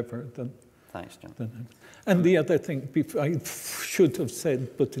whatever, then... Thanks, John. And the other thing I should have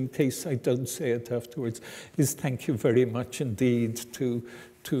said, but in case I don't say it afterwards, is thank you very much indeed to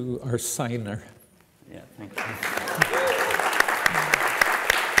our signer. Yeah, thank you.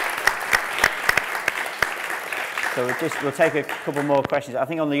 So we'll take a couple more questions. I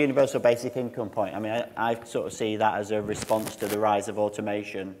think on the universal basic income point, I mean, I sort of see that as a response to the rise of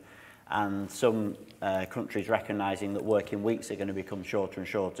automation and some countries recognising that working weeks are going to become shorter and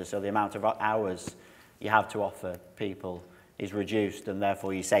shorter, so the amount of hours you have to offer people is reduced, and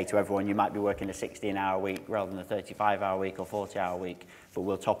therefore you say to everyone you might be working a 16-hour week rather than a 35-hour week or 40-hour week, but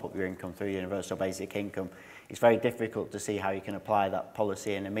we'll top up your income through universal basic income. It's very difficult to see how you can apply that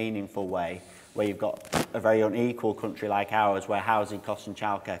policy in a meaningful way where you've got a very unequal country like ours where housing costs and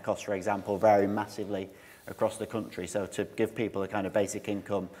childcare costs, for example, vary massively across the country. So to give people a kind of basic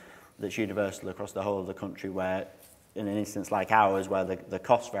income that's universal across the whole of the country, where in an instance like ours where the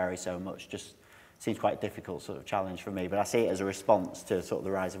costs vary so much, just seems quite a difficult sort of challenge for me. But I see it as a response to sort of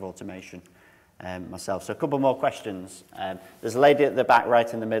the rise of automation myself. So a couple more questions. There's a lady at the back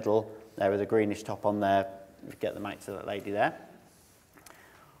right in the middle there with a greenish top on there. Get the mic to that lady there.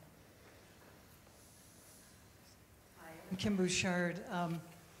 Hi, I'm Kim Bouchard.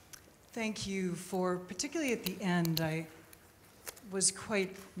 Thank you for, particularly at the end, I was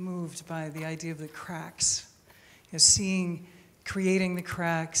quite moved by the idea of the cracks. You know, creating the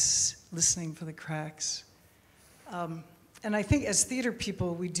cracks, listening for the cracks. And I think as theater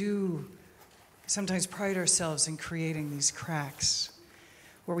people, we do sometimes pride ourselves in creating these cracks,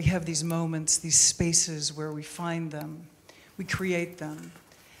 where we have these moments, these spaces where we find them, we create them.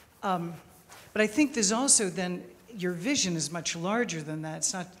 But I think there's also then, your vision is much larger than that.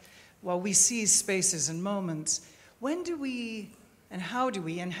 It's not, while we see spaces and moments, when do we, and how do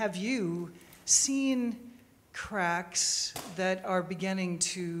we, and have you seen cracks that are beginning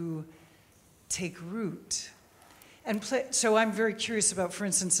to take root? And so I'm very curious about, for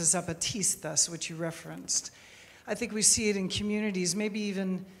instance, the Zapatistas, which you referenced. I think we see it in communities, maybe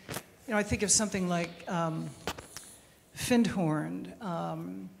even, I think of something like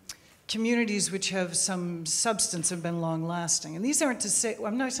Findhorn, communities which have some substance and been long-lasting. And these aren't to say,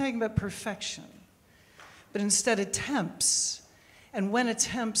 I'm not talking about perfection, but instead attempts. And when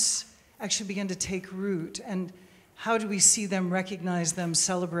attempts actually begin to take root, and how do we see them, recognize them,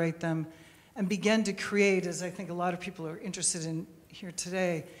 celebrate them, and begin to create, as I think a lot of people are interested in here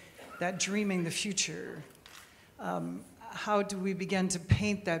today, that dreaming the future. How do we begin to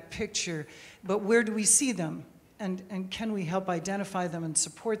paint that picture? But where do we see them? And can we help identify them and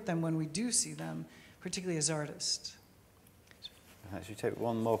support them when we do see them, particularly as artists? Should we take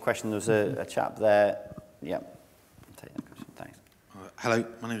one more question? There's a chap there. Yeah, I'll take that question. Thanks. Hello,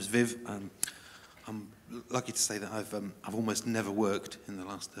 my name is Viv. I'm lucky to say that I've almost never worked in the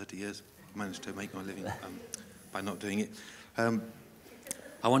last 30 years. I've managed to make my living by not doing it.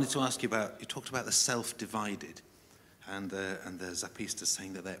 I wanted to ask you about, you talked about the self-divided and the Zapatistas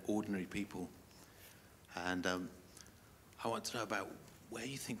saying that they're ordinary people. And I want to know about where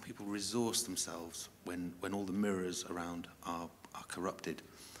you think people resource themselves when all the mirrors around are corrupted,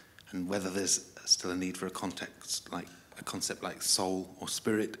 and whether there's still a need for a context like a concept like soul or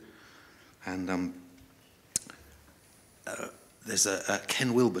spirit. And there's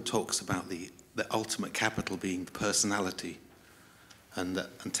Ken Wilber talks about the ultimate capital being the personality, and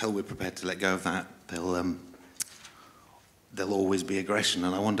until we're prepared to let go of that, there'll always be aggression.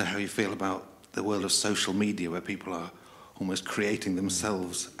 And I wonder how you feel about the world of social media, where people are almost creating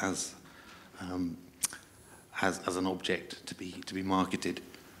themselves as an object to be marketed,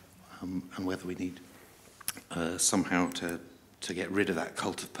 and whether we need somehow to get rid of that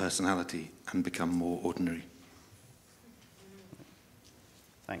cult of personality and become more ordinary.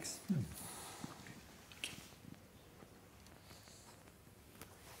 Thanks.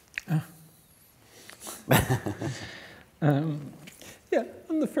 Yeah,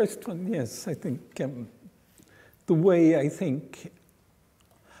 on the first one, yes, I think the way I think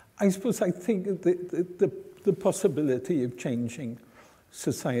the possibility of changing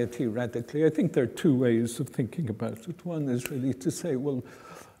society radically, I think there are two ways of thinking about it. One is really to say, well,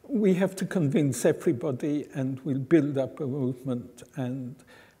 we have to convince everybody and we'll build up a movement and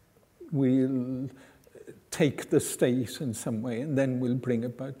we'll take the state in some way and then we'll bring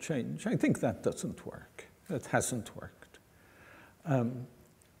about change. I think that doesn't work. That hasn't worked.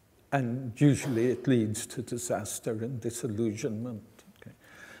 And usually it leads to disaster and disillusionment. Okay.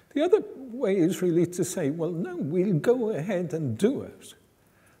 The other way is really to say, well, no, we'll go ahead and do it.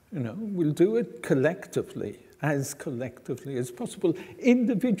 We'll do it collectively as possible.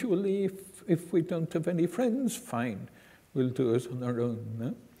 Individually, if we don't have any friends, fine, we'll do it on our own.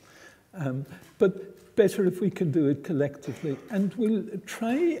 No? But better if we can do it collectively. And we'll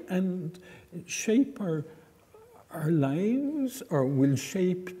try and shape our lives, or we'll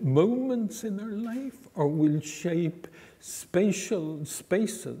shape moments in our life, or we'll shape spatial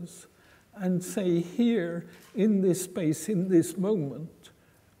spaces and say, here, in this space, in this moment,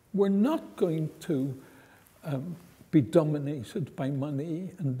 we're not going to be dominated by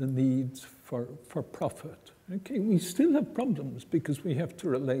money and the needs for profit. Okay, we still have problems because we have to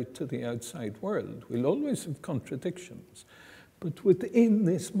relate to the outside world. We'll always have contradictions. But within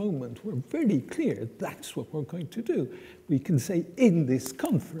this moment, we're very clear that's what we're going to do. We can say, in this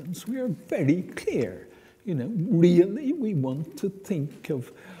conference, we are very clear. Really, we want to think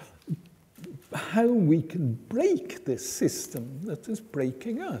of how we can break this system that is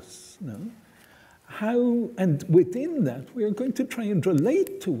breaking us. And within that, we are going to try and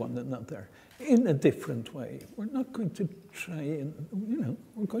relate to one another in a different way. We're not going to try and,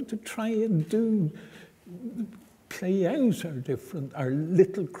 we're going to try and play out our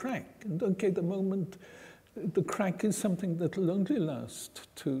little crack. And okay, the crack is something that will only last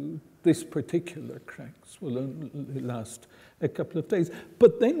to this particular cracks, will only last a couple of days.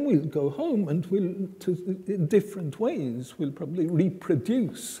 But then we'll go home and in different ways, we'll probably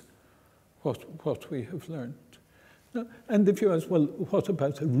reproduce what we have learned. And if you ask, well, what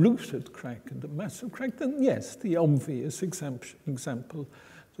about a rooted crack and a massive crack? Then yes, the obvious example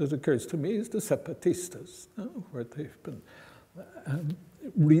that occurs to me is the Zapatistas, where they've been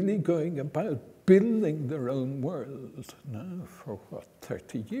really going about building their own world now for, what,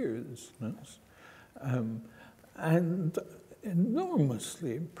 30 years. No? And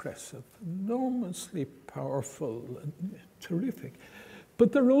enormously impressive, enormously powerful, and terrific.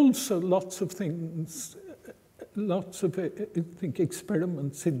 But there are also lots of things, lots of, I think,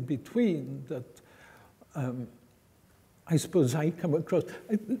 experiments in between that I suppose I come across.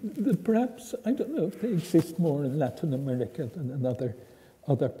 Perhaps, I don't know if they exist more in Latin America than in other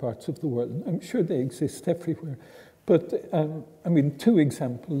parts of the world. I'm sure they exist everywhere. But, I mean, two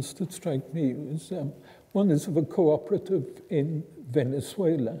examples that strike me is, one is of a cooperative in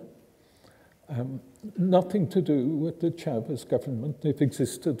Venezuela. Nothing to do with the Chavez government. They've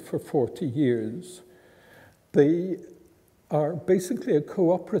existed for 40 years. They are basically a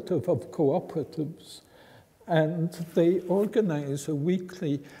cooperative of cooperatives, and they organize a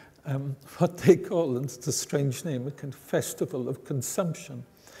weekly, what they call, and it's a strange name, a kind of festival of consumption.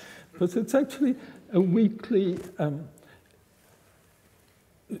 But it's actually a weekly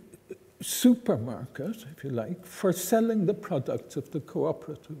supermarket, if you like, for selling the products of the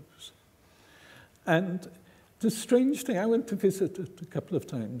cooperatives. And the strange thing, I went to visit it a couple of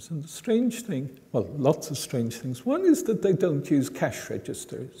times, and the strange thing, well, lots of strange things. One is that they don't use cash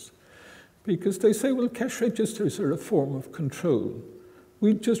registers, because they say, well, cash registers are a form of control.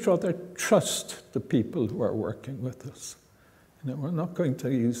 We'd just rather trust the people who are working with us. You know, we're not going to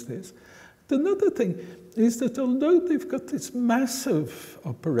use this. Another thing is that although they've got this massive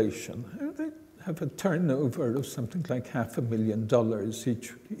operation, they have a turnover of something like $500,000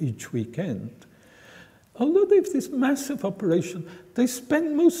 each weekend. Although they've this massive operation, they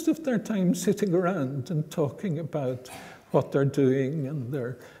spend most of their time sitting around and talking about what they're doing and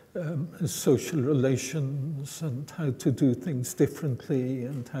their social relations and how to do things differently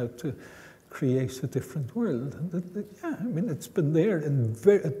and how to create a different world. And yeah, I mean, it's been there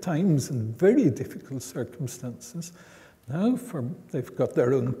at times in very difficult circumstances. Now they've got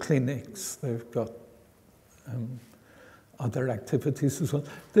their own clinics, they've got other activities as well.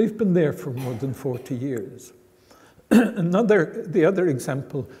 They've been there for more than 40 years. The other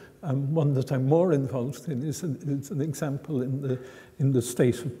example, one that I'm more involved in, is an example in the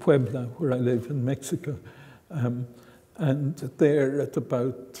state of Puebla, where I live in Mexico. And there at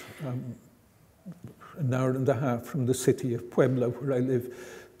about an hour and a half from the city of Puebla, where I live,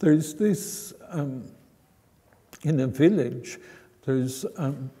 there's this, in a village, there's,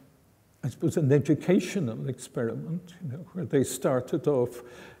 I suppose, an educational experiment, you know, where they started off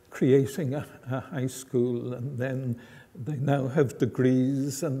creating a high school, and then they now have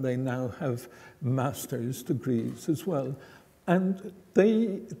degrees, and they now have master's degrees as well. And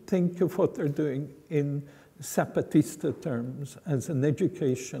they think of what they're doing in Zapatista terms as an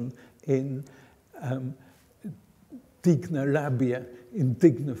education in digna rabia, in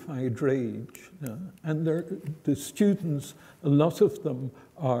dignified rage. You know? And the students, a lot of them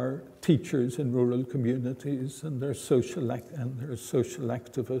are teachers in rural communities, and they're social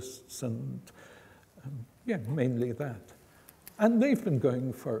activists, and yeah, mainly that. And they've been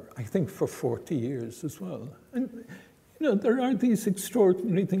going for, I think, for 40 years as well. And you know, there are these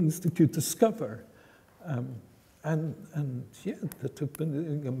extraordinary things that you discover. And yeah, that have been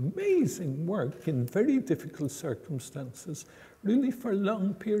doing amazing work in very difficult circumstances, really for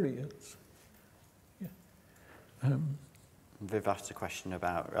long periods. Yeah. Viv asked a question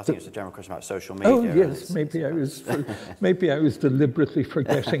about, I think it's a general question about social media. Oh yes, maybe I was deliberately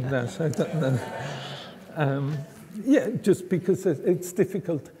forgetting that. I don't know. Yeah, just because it's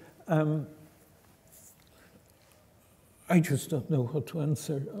difficult. I just don't know how to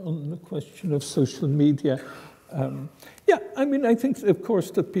answer on the question of social media. Yeah, I mean, I think, of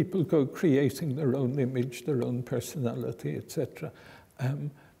course, that people go creating their own image, their own personality, etc.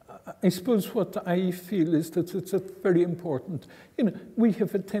 I suppose what I feel is that it's very important. You know, we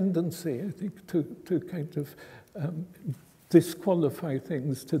have a tendency, I think, to kind of disqualify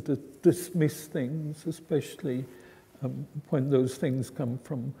things, to dismiss things, especially when those things come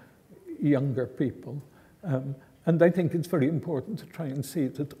from younger people. And I think it's very important to try and see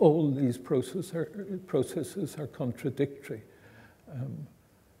that all these processes are contradictory.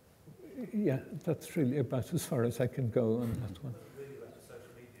 Yeah, that's really about as far as I can go on that one. Really about the social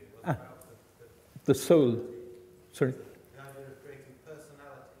media, what about the soul. Sorry? The idea of creating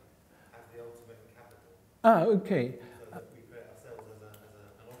personality as the ultimate capital. Okay. So that we create ourselves as an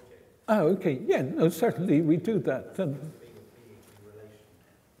object. Okay. Yeah, no, certainly we do that.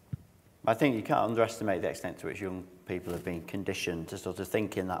 I think you can't underestimate the extent to which young people have been conditioned to sort of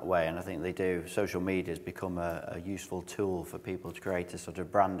think in that way, and I think they do. Social media has become a useful tool for people to create a sort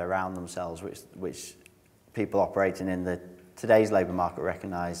of brand around themselves, which people operating in today's labour market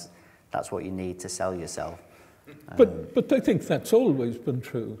recognise that's what you need to sell yourself. But I think that's always been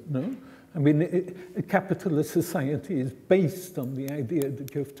true, no? I mean, a capitalist society is based on the idea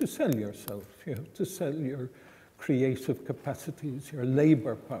that you have to sell yourself. You have to sell your creative capacities, your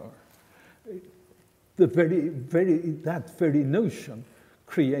labor power. That very notion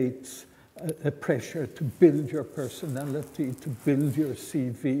creates a pressure to build your personality, to build your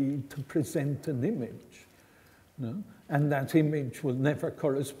CV, to present an image. No? And that image will never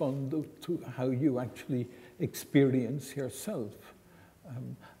correspond to how you actually experience yourself.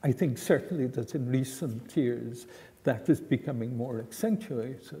 I think certainly that in recent years that is becoming more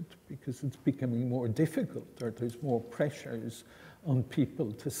accentuated because it's becoming more difficult, or there's more pressures on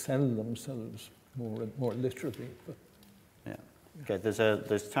people to sell themselves more literally. But, yeah. Okay,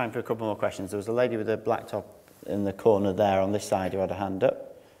 there's time for a couple more questions. There was a lady with a black top in the corner there on this side who had a hand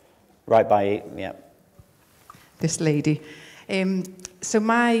up. Right by you, yeah. This lady. So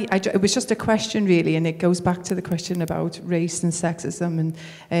it was just a question really, and it goes back to the question about race and sexism,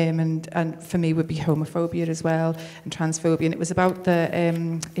 and for me would be homophobia as well, and transphobia. And it was about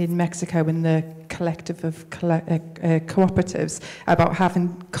in Mexico in the collective of cooperatives about having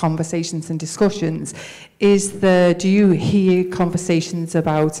conversations and discussions. Do you hear conversations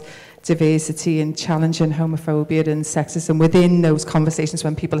about diversity and challenging homophobia and sexism within those conversations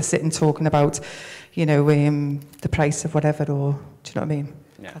when people are sitting talking about, you know, the price of whatever, or do you know what I mean?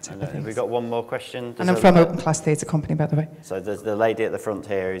 Yeah. We've got one more question. And I'm from Open Class Theatre Company, by the way. So there's the lady at the front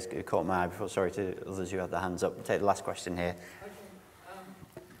here who caught my eye before. Sorry to others who had their hands up. We'll take the last question here.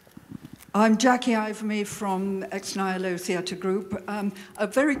 I'm Jackie Ivermy from Ex Nihilo Theatre Group. A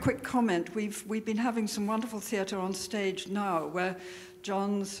very quick comment. We've been having some wonderful theatre on stage now where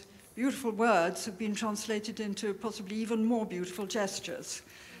John's beautiful words have been translated into possibly even more beautiful gestures.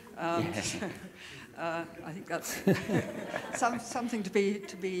 Yes. I think that's something to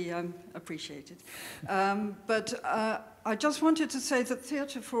be appreciated. But I just wanted to say that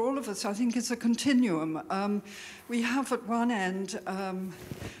theatre for all of us, I think, is a continuum. We have at one end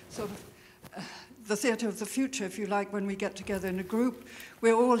sort of the theatre of the future, if you like, when we get together in a group.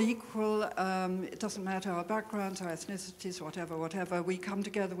 We're all equal. It doesn't matter our backgrounds, our ethnicities, whatever. We come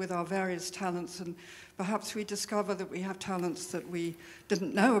together with our various talents, and perhaps we discover that we have talents that we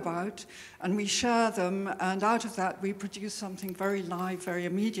didn't know about, and we share them, and out of that we produce something very live, very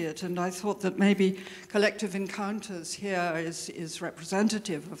immediate. And I thought that maybe Collective Encounters here is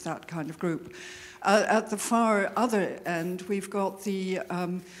representative of that kind of group. At the far other end, we've got the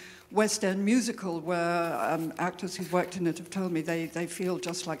West End musical, where actors who've worked in it have told me they feel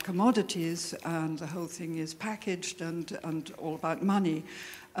just like commodities, and the whole thing is packaged and all about money.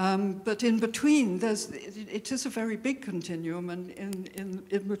 But in between, it is a very big continuum, and in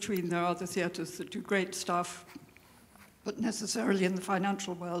between there are the theatres that do great stuff, but necessarily in the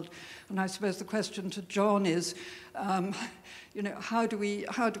financial world. And I suppose the question to John is, you know, how do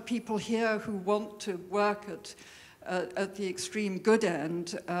people here who want to work at the extreme good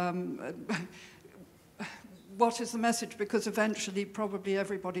end, what is the message? Because eventually, probably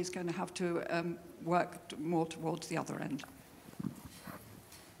everybody's going to have to work more towards the other end.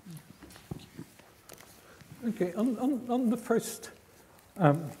 Okay, on the first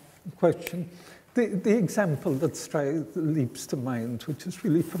question, the example that leaps to mind, which is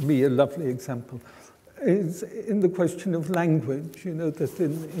really for me a lovely example, is in the question of language. You know that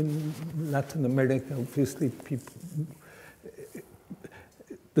in Latin America, obviously,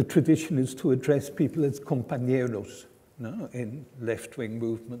 the tradition is to address people as compañeros, no? In left-wing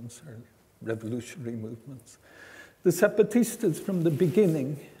movements or revolutionary movements. The Zapatistas from the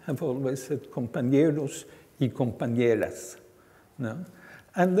beginning have always said compañeros y compañeras. No?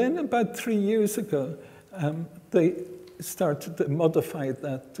 And then about 3 years ago, they started to modify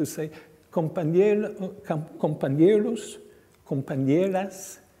that to say compañeros, compañeras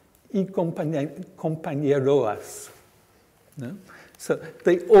y compañeroas. No? So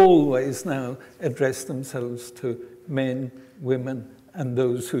they always now address themselves to men, women, and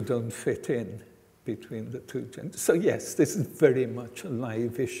those who don't fit in between the two genders. So yes, this is very much a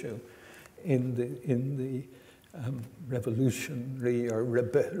live issue in the revolutionary or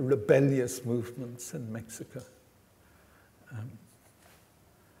rebellious movements in Mexico.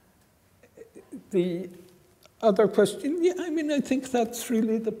 The other question, yeah, I mean, I think that's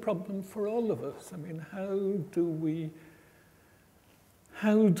really the problem for all of us. I mean, how do we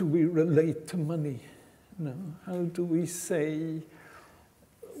relate to money? You know, how do we say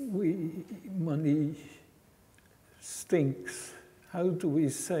money stinks? How do we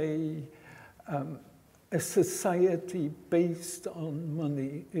say a society based on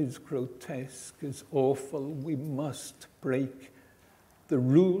money is grotesque, is awful, we must break the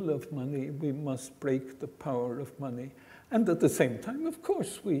rule of money, we must break the power of money. And at the same time, of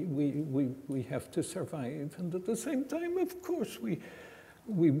course, we have to survive. And at the same time, of course, we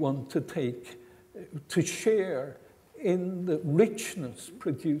want to share in the richness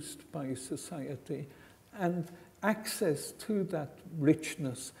produced by society. And access to that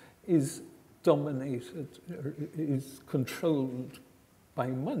richness is dominated, or is controlled by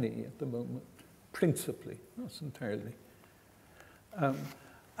money at the moment, principally, not entirely.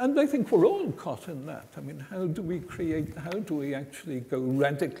 And I think we're all caught in that. I mean, how do we actually go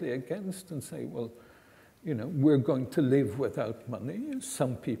radically against and say, well, you know, we're going to live without money, as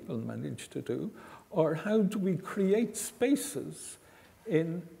some people manage to do, or how do we create spaces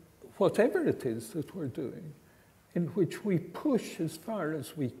in whatever it is that we're doing, in which we push as far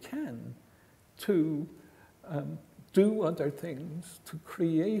as we can to do other things, to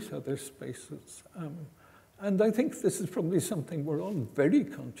create other spaces. And I think this is probably something we're all very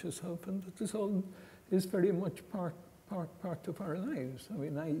conscious of, and that this all is very much part of our lives. I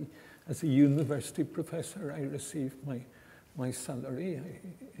mean, as a university professor, I receive my salary.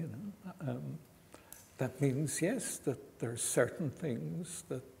 That means, yes, that there are certain things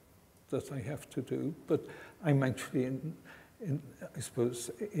that I have to do, but I'm actually, I suppose,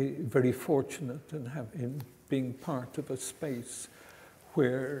 very fortunate in being part of a space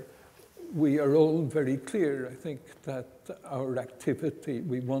where we are all very clear, I think, that our activity,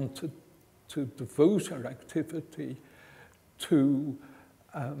 we want to devote our activity to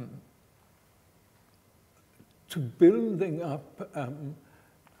building up an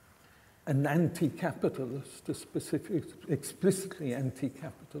anti-capitalist, explicitly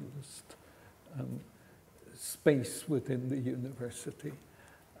anti-capitalist space within the university.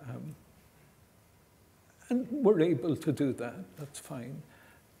 And we're able to do that, that's fine.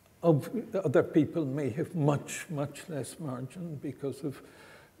 Other people may have much, much less margin because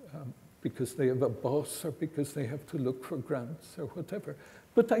they have a boss or because they have to look for grants or whatever.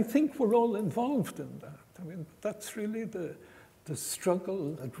 But I think we're all involved in that. I mean, that's really the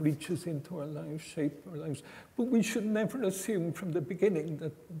struggle that reaches into our lives, shapes our lives. But we should never assume from the beginning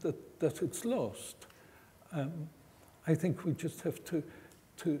that it's lost. I think we just have to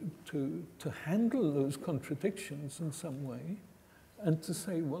handle those contradictions in some way and to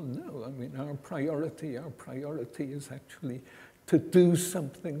say, well, no, I mean, our priority is actually to do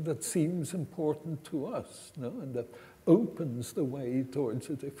something that seems important to us, no? And that opens the way towards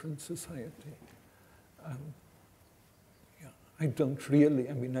a different society. I don't really,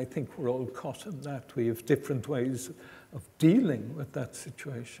 I mean, I think we're all caught in that. We have different ways of dealing with that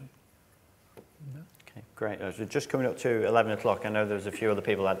situation. No? Okay, great. We're just coming up to 11 o'clock. I know there's a few other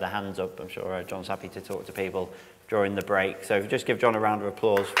people had their hands up. I'm sure John's happy to talk to people during the break. So if you just give John a round of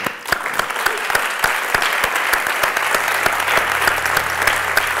applause.